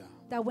Dios diga,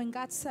 that when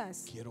God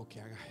says, quiero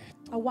que hagas I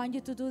esto, want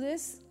you to do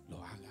this, lo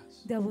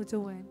hagas. they will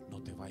do it. No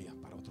te vayas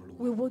para otro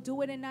We lugar will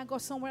do it and not go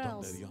somewhere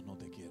donde else Dios no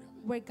te quiere.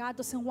 where God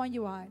doesn't want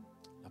you at.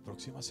 La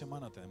próxima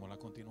semana tenemos la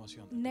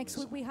continuación. de Next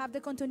esta week we mensaje. have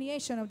the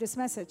continuation of this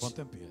message. Ponte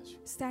en pie.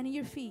 Stand on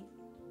your feet.